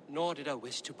 Nor did I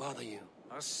wish to bother you.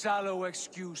 A sallow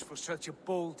excuse for such a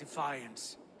bold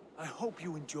defiance. I hope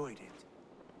you enjoyed it.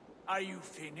 Are you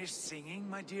finished singing,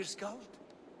 my dear Skald?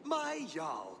 My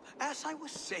Jarl, as I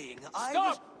was saying,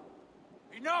 Stop!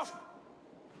 Enough!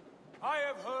 I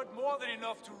have heard more than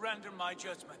enough to render my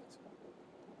judgment.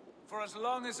 For as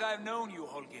long as I've known you,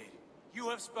 Holger, you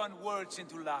have spun words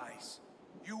into lies.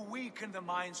 You weaken the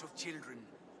minds of children,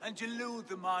 and delude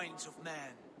the minds of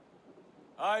men.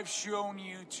 I've shown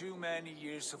you too many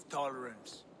years of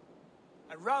tolerance.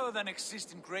 And rather than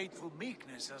exist in grateful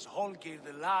meekness as Holger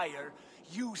the liar,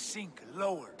 you sink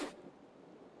lower.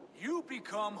 You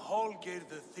become Holger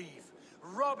the thief,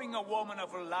 robbing a woman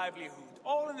of her livelihood,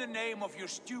 all in the name of your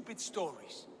stupid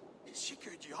stories.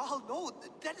 Sigurd, Jarl, no,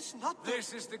 that is not the...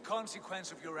 This is the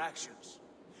consequence of your actions.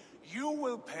 You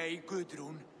will pay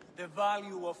Gudrun the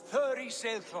value of 30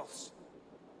 sailcloths.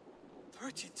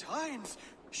 30 times?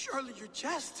 Surely you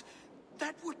jest.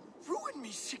 That would ruin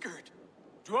me, Sigurd.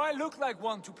 Do I look like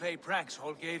one to pay pranks,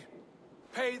 Holger?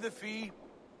 Pay the fee,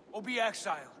 or be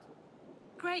exiled.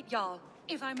 Great, Jarl.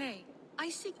 If I may, I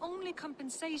seek only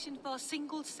compensation for a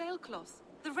single sailcloth.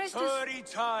 The rest 30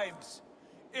 times!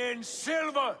 In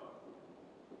silver!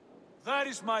 That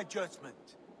is my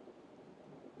judgment.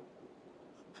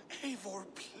 Eivor,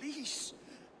 please.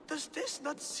 Does this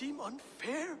not seem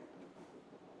unfair?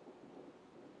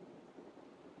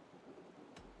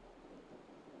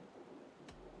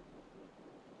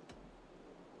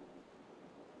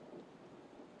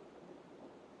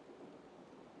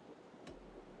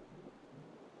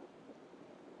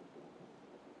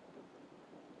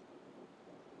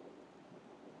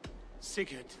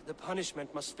 Sigurd, the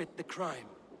punishment must fit the crime.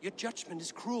 Your judgment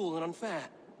is cruel and unfair.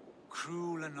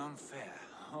 Cruel and unfair?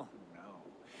 Oh,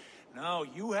 no. No,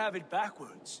 you have it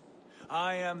backwards.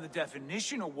 I am the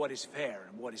definition of what is fair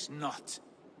and what is not.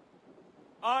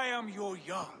 I am your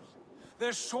Jarl,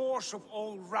 the source of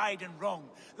all right and wrong,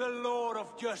 the Lord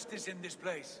of justice in this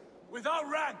place. Without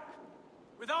rank,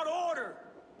 without order,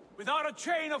 without a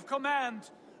chain of command,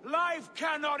 life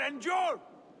cannot endure.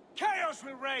 Chaos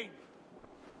will reign.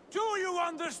 Do you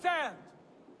understand?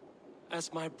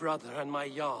 As my brother and my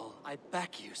Jarl, I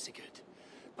back you, Sigurd.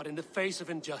 But in the face of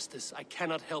injustice, I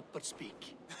cannot help but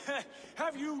speak.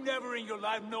 Have you never in your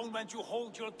life known when to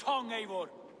hold your tongue, Eivor?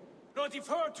 Nor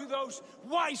defer to those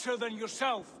wiser than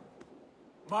yourself?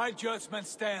 My judgment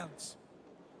stands.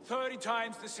 30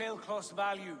 times the sailcloth's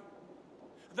value.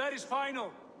 That is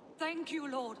final. Thank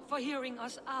you, Lord, for hearing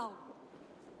us out.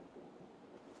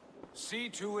 See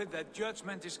to it that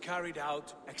judgment is carried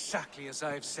out exactly as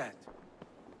I have said.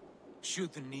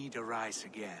 Should the need arise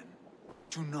again,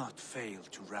 do not fail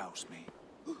to rouse me.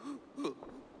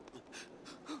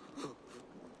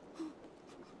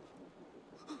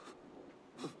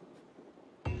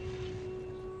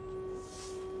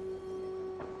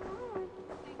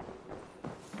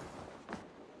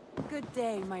 Good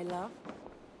day, my love.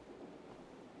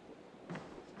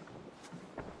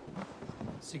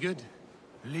 Sigurd?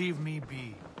 Leave me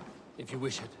be. If you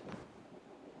wish it.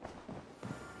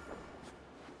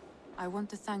 I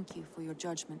want to thank you for your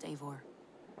judgment, Eivor.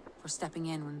 For stepping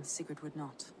in when Sigurd would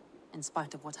not, in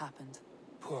spite of what happened.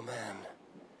 Poor man.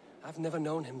 I've never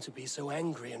known him to be so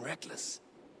angry and reckless.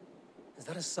 Is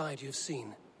that a side you've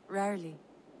seen? Rarely.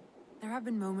 There have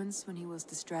been moments when he was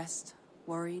distressed,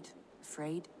 worried,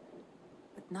 afraid.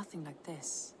 But nothing like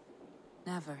this.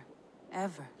 Never,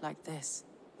 ever like this.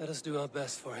 Let us do our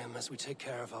best for him as we take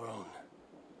care of our own.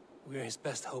 We are his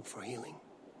best hope for healing.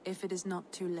 If it is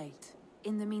not too late.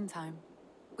 In the meantime,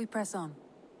 we press on.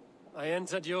 I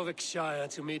entered Jorvikshire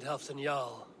to meet Halfdan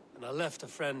Jarl, and I left a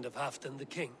friend of Halfdan the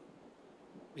King.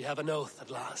 We have an oath at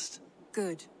last.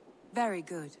 Good. Very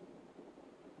good.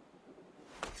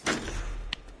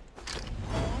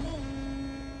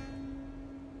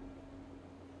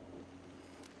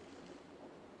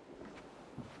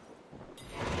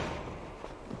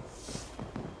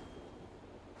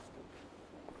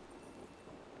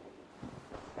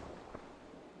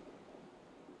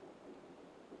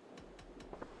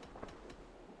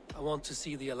 I want to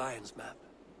see the Alliance map.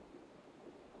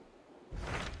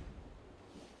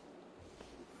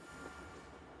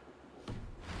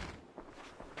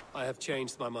 I have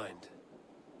changed my mind.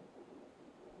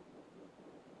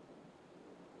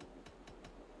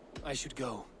 I should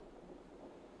go.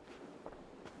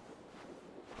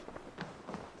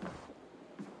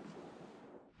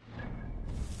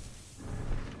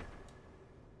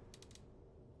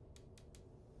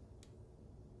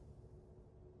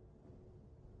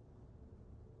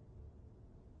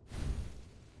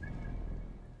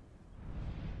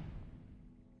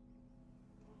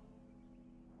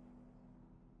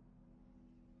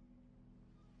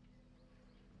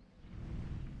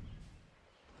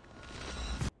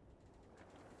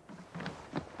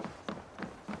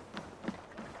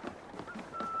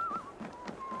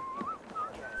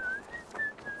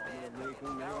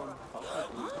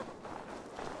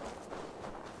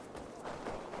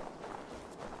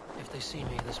 If they see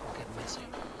me, this will get messy.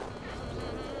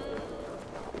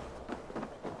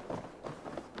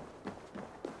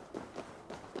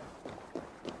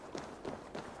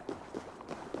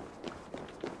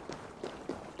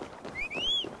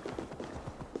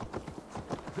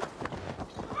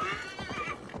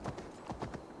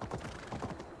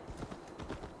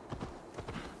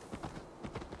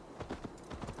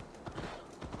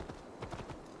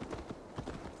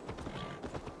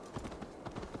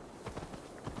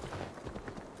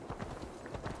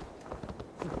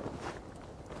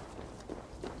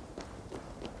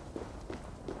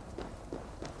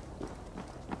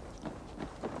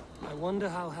 I wonder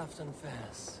how Halfdan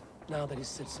fares, now that he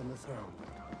sits on the throne.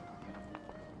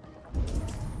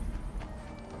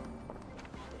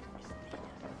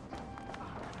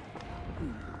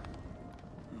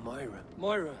 Moira.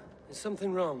 Moira, is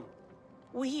something wrong?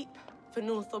 Weep for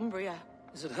Northumbria.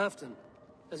 Is it Halfdan?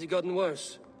 Has he gotten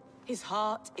worse? His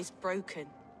heart is broken.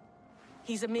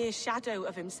 He's a mere shadow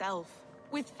of himself.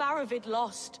 With Faravid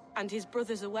lost and his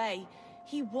brothers away,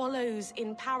 he wallows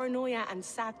in paranoia and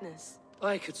sadness.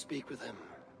 I could speak with him.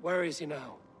 Where is he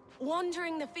now?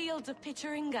 Wandering the fields of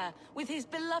Pittaringa with his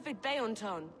beloved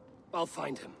Beonton. I'll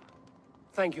find him.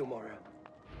 Thank you, Moira.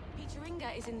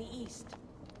 Pittaringa is in the east.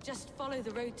 Just follow the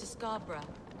road to Scarborough.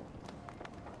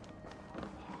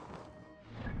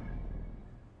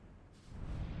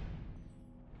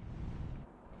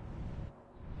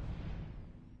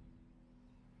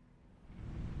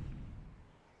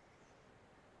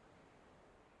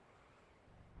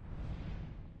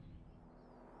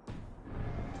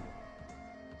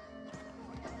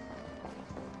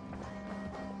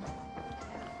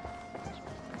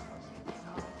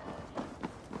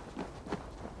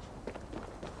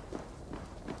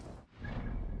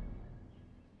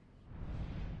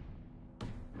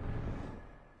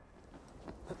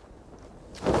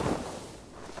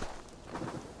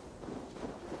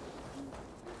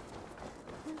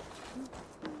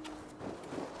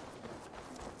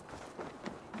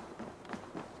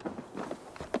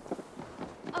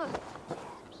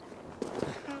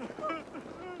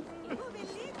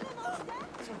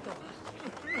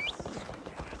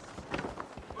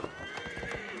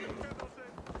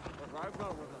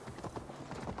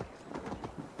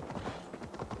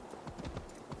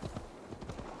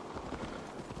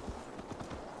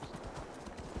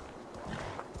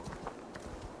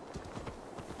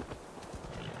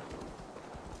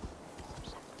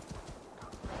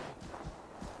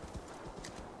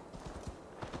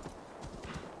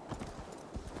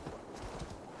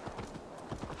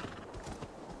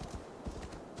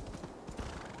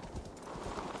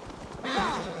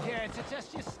 To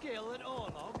test your skill at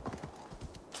Orlog?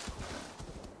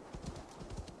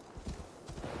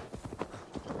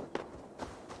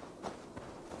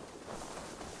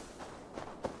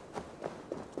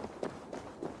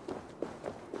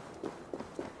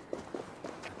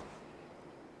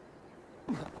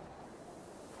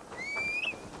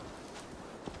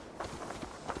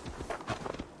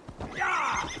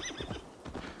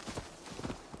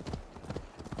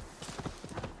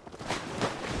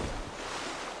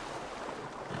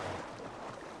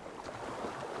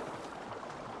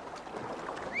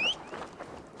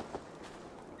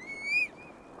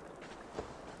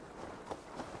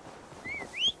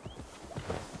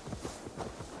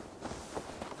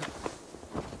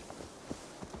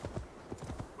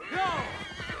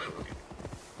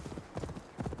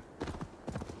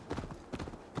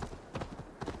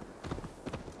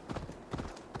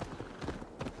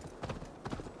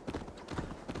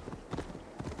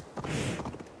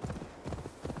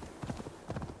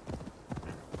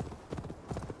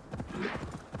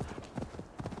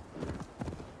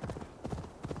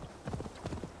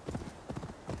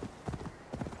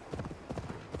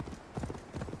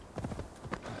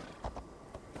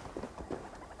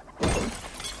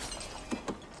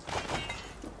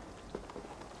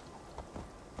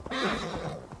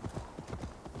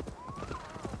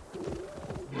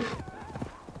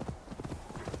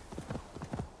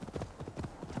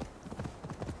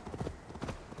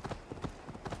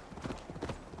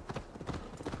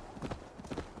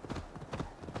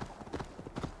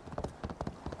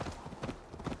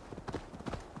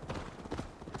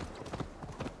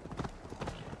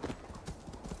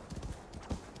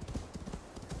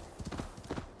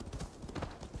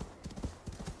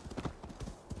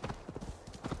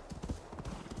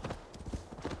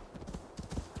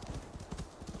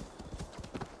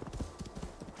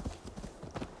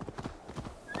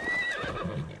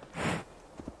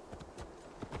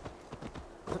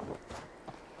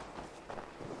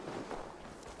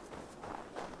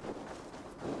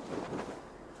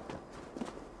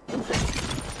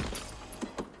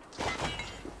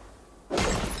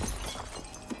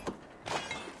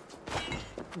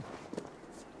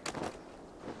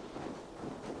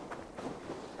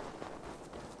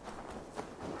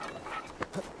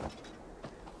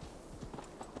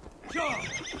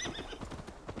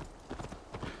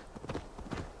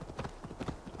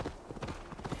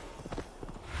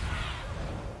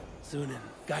 Thunen,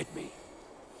 guide me.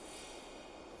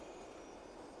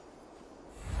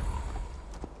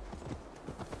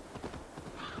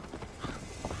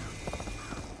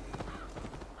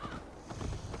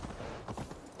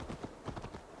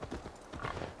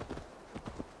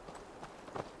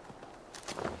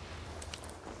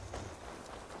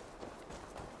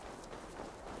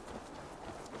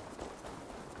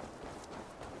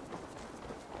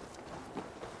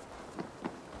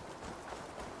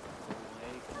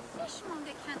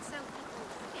 Fishmonger can't sell people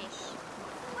fish.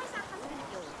 Where's that husband of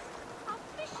yours? Out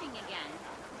fishing again.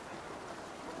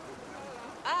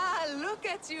 Ah, look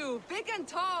at you, big and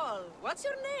tall. What's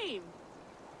your name?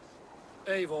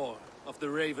 Eivor, of the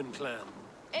Raven clan.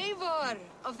 Eivor,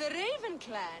 of the Raven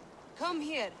clan. Come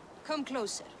here, come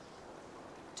closer.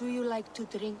 Do you like to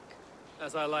drink?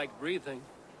 As I like breathing.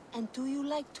 And do you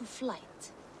like to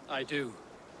flight? I do.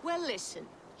 Well, listen.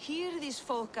 Here these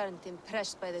folk aren't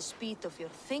impressed by the speed of your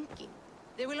thinking.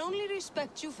 They will only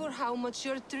respect you for how much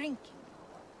you're drinking.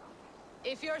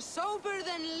 If you're sober,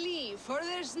 then leave, for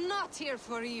there's naught here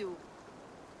for you.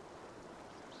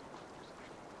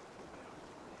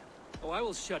 Oh, I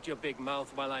will shut your big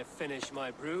mouth while I finish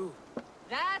my brew.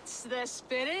 That's the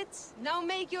spirit. Now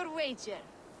make your wager.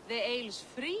 The ale's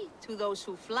free to those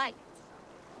who flight.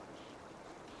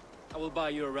 I will buy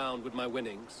you around with my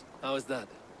winnings. How is that?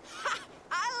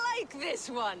 I like this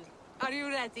one. Are you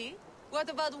ready? What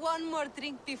about one more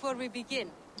drink before we begin?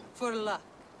 For luck.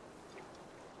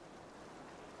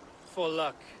 For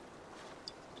luck.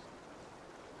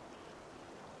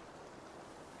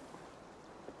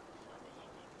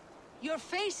 Your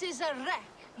face is a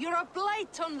wreck. You're a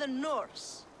blight on the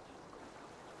Norse.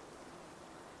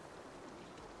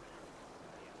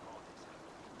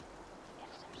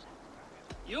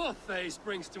 Your face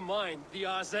brings to mind the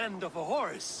arse end of a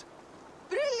horse.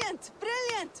 Brilliant!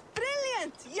 Brilliant!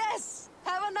 Brilliant! Yes!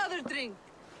 Have another drink.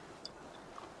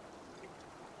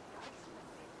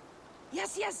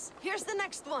 Yes, yes! Here's the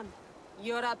next one.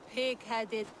 You're a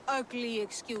pig-headed, ugly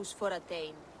excuse for a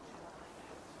Dane.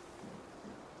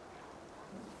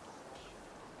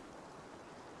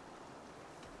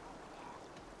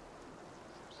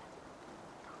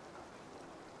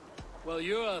 Well,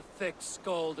 you're a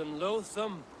thick-skulled and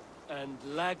loathsome, and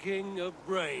lacking of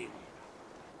brain.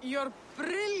 You're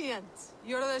brilliant!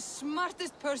 You're the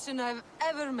smartest person I've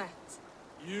ever met.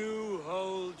 You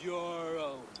hold your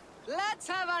own. Let's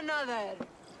have another!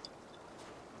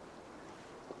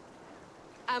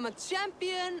 I'm a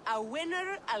champion, a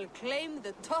winner, I'll claim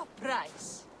the top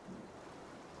prize.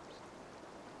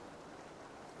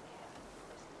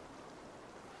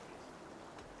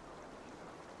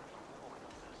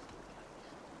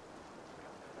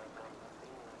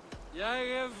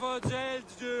 Jeg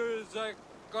fortalte du så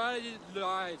godt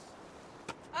løs.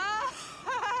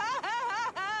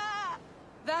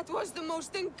 That was the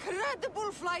most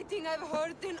incredible fighting I've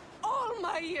heard in all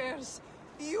my years.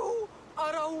 You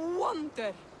are a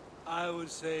wonder. I would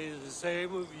say the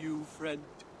same of you, friend.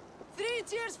 3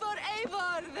 cheers for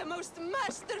Eivor, the most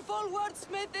masterful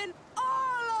wordsmith in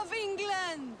all of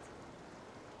England!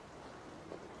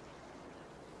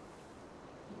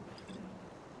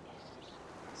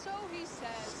 So he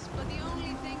says, but the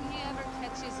only thing he ever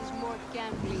catches is more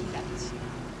gambling debts.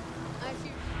 I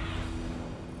fear...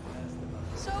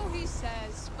 So he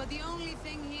says, but the only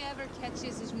thing he ever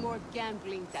catches is more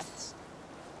gambling debts.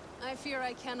 I fear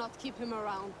I cannot keep him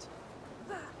around.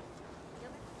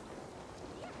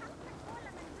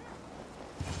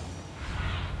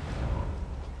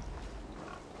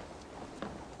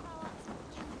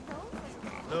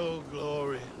 No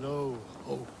glory, no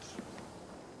hope.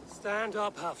 Stand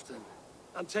up, Halfdan.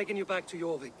 I'm taking you back to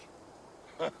Jorvik.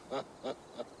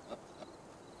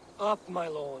 Up, my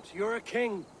lord. You're a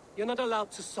king. You're not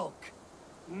allowed to sulk.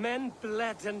 Men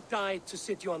bled and died to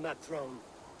sit you on that throne.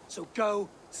 So go,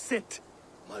 sit.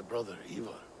 My brother,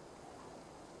 Ivar.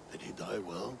 Did he die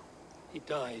well? He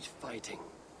died fighting.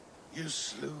 You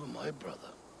slew my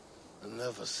brother and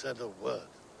never said a word.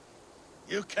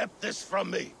 You kept this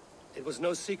from me. It was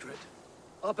no secret.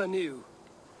 Abba knew.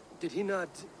 Did he not...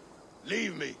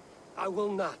 Leave me. I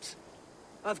will not.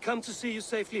 I've come to see you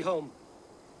safely home.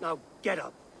 Now, get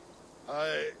up.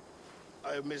 I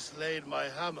mislaid my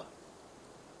hammer.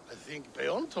 I think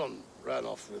Beonton ran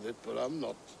off with it, but I'm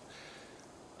not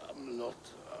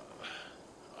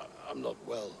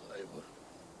well, Eivor.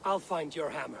 I'll find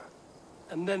your hammer,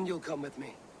 and then you'll come with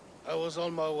me. I was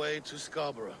on my way to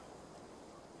Scarborough.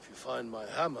 If you find my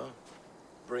hammer,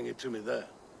 bring it to me there.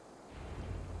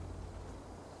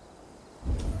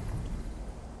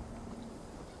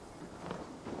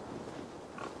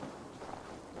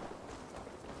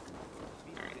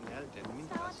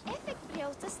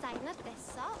 Steiner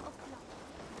besser auf Blau.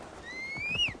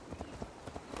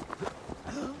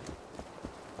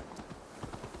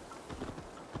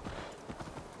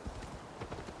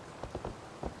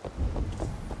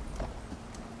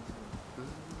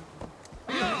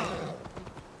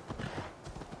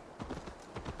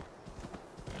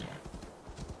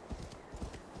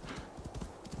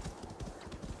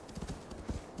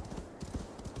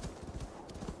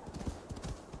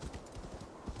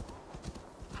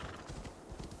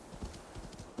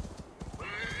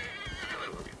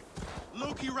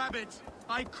 Loki Rabbit,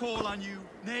 I call on you,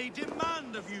 nay,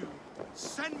 demand of you.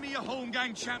 Send me a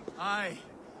Holmgang champ.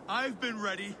 I've been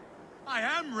ready. I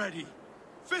am ready.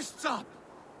 Fists up!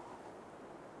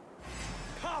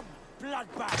 Come,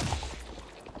 bloodbath!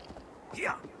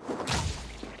 Here!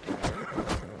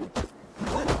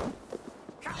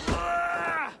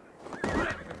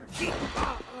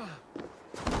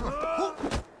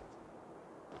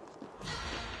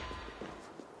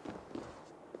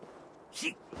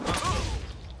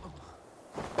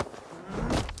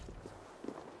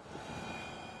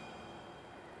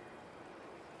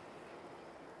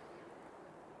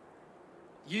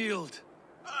 Yield.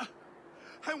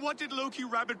 And what did Loki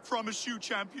Rabbit promise you,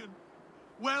 champion?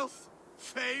 Wealth?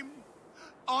 Fame?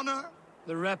 Honor?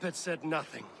 The Rabbit said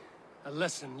nothing. A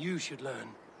lesson you should learn.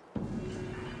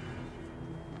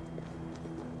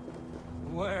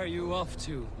 Where are you off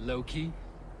to, Loki?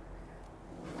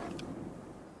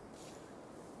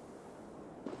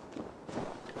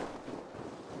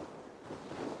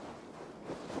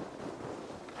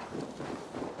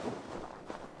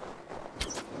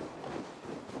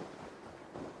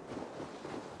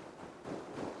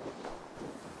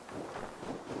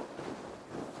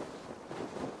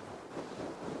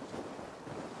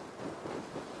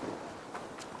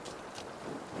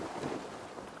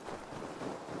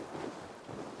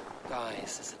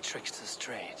 Guys is a trickster's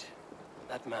trade.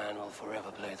 That man will forever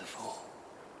play the fool.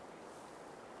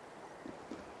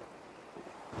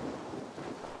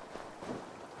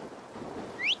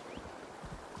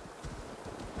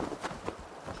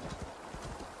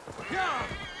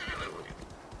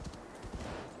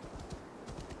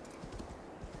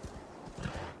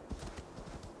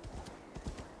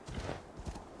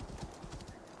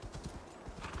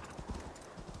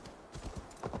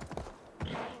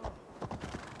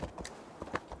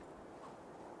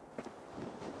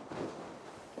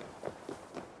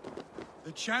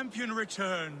 The champion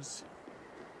returns.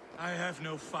 I have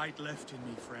no fight left in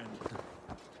me, friend.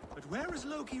 But where is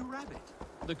Loki Rabbit?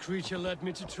 The creature led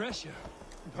me to treasure.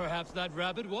 Perhaps that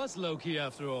rabbit was Loki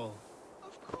after all.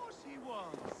 Of course he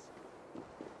was.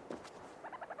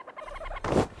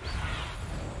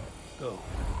 Go,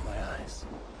 my eyes.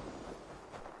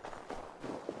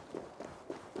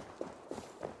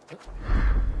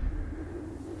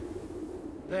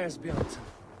 There's Bjornson,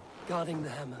 guarding the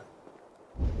hammer.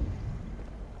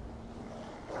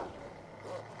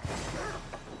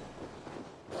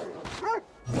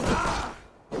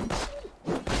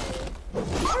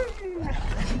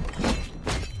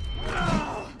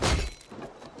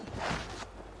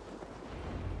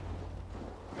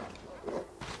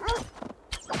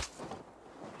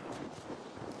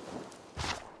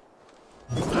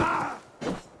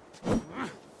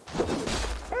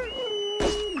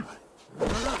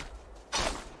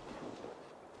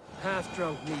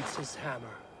 Half-drunk needs his hammer.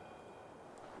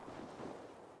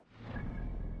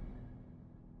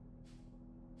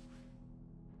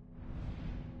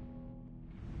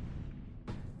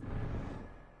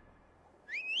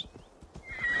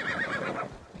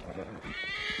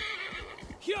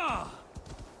 Yeah!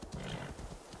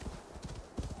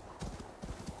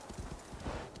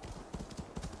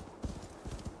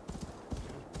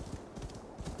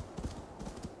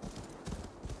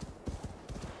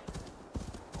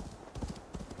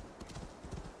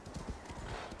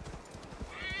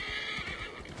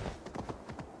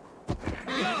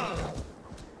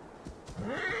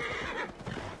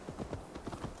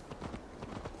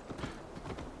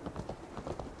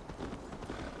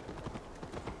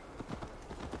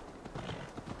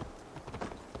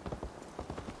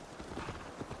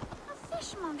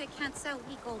 Fishmonger can't sell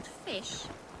we gold fish.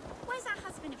 Where's that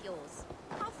husband of yours?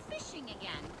 Off fishing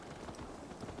again.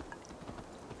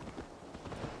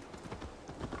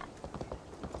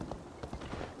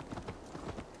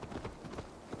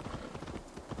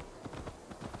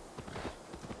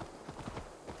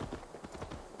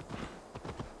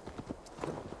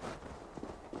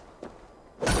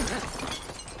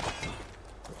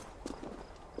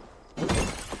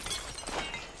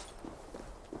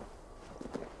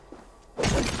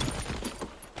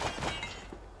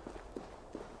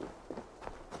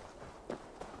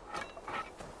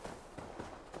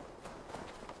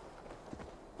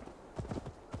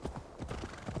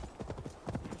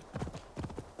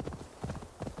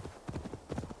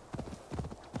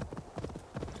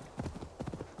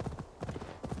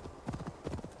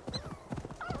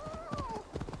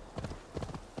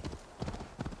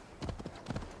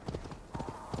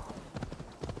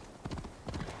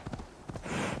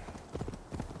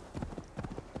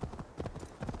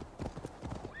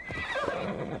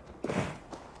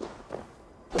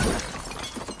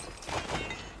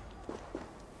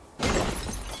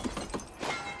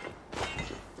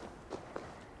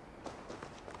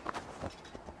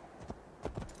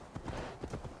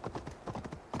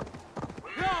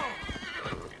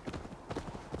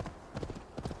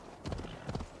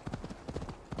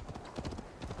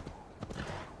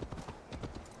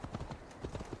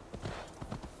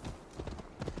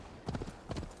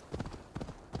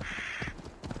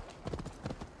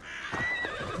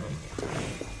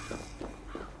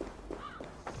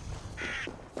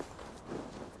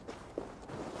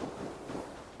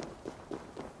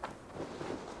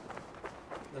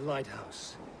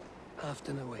 lighthouse.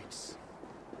 Halfdan awaits.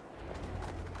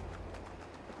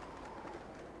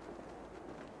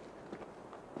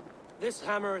 This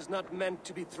hammer is not meant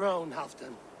to be thrown,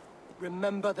 Halfdan.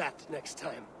 Remember that next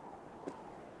time.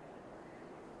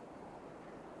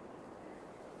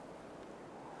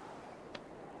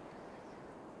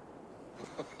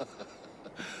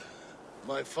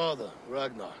 My father,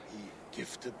 Ragnar, he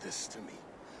gifted this to me.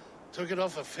 Took it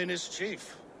off a Finnish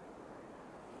chief.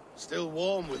 Still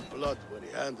warm with blood when he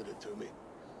handed it to me.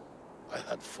 I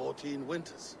had 14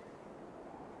 winters.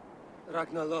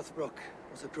 Ragnar Lothbrok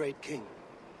was a great king.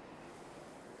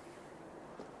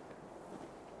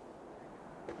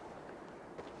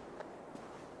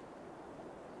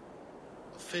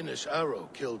 A Finnish arrow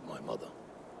killed my mother.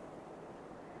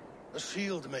 A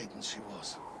shield maiden she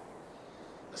was.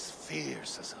 As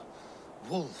fierce as a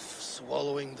wolf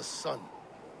swallowing the sun.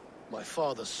 My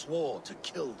father swore to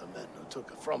kill the men who took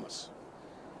her from us.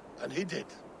 And he did.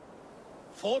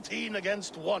 14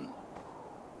 against 1.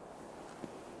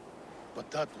 But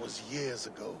that was years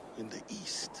ago in the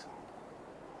east.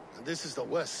 And this is the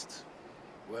west,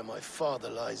 where my father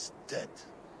lies dead.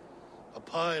 A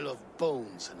pile of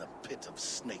bones in a pit of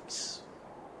snakes.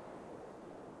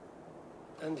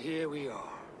 And here we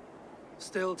are,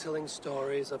 still telling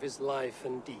stories of his life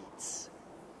and deeds.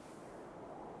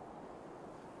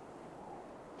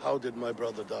 How did my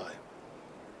brother die?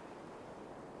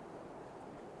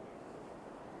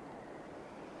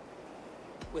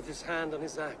 With his hand on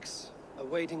his axe,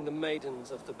 awaiting the maidens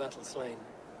of the battle slain.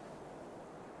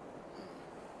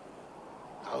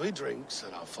 How he drinks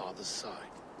at our father's side.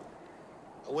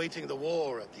 Awaiting the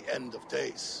war at the end of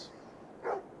days.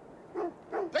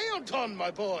 Beoton, my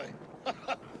boy!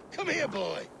 Come here,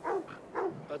 boy!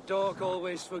 A dog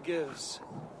always forgives,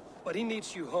 but he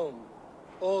needs you home.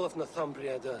 All of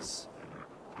Northumbria does.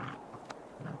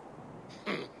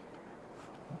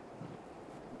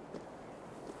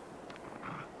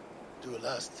 Do a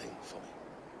last thing for me.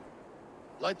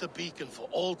 Light the beacon for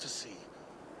all to see,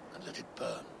 and let it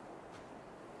burn.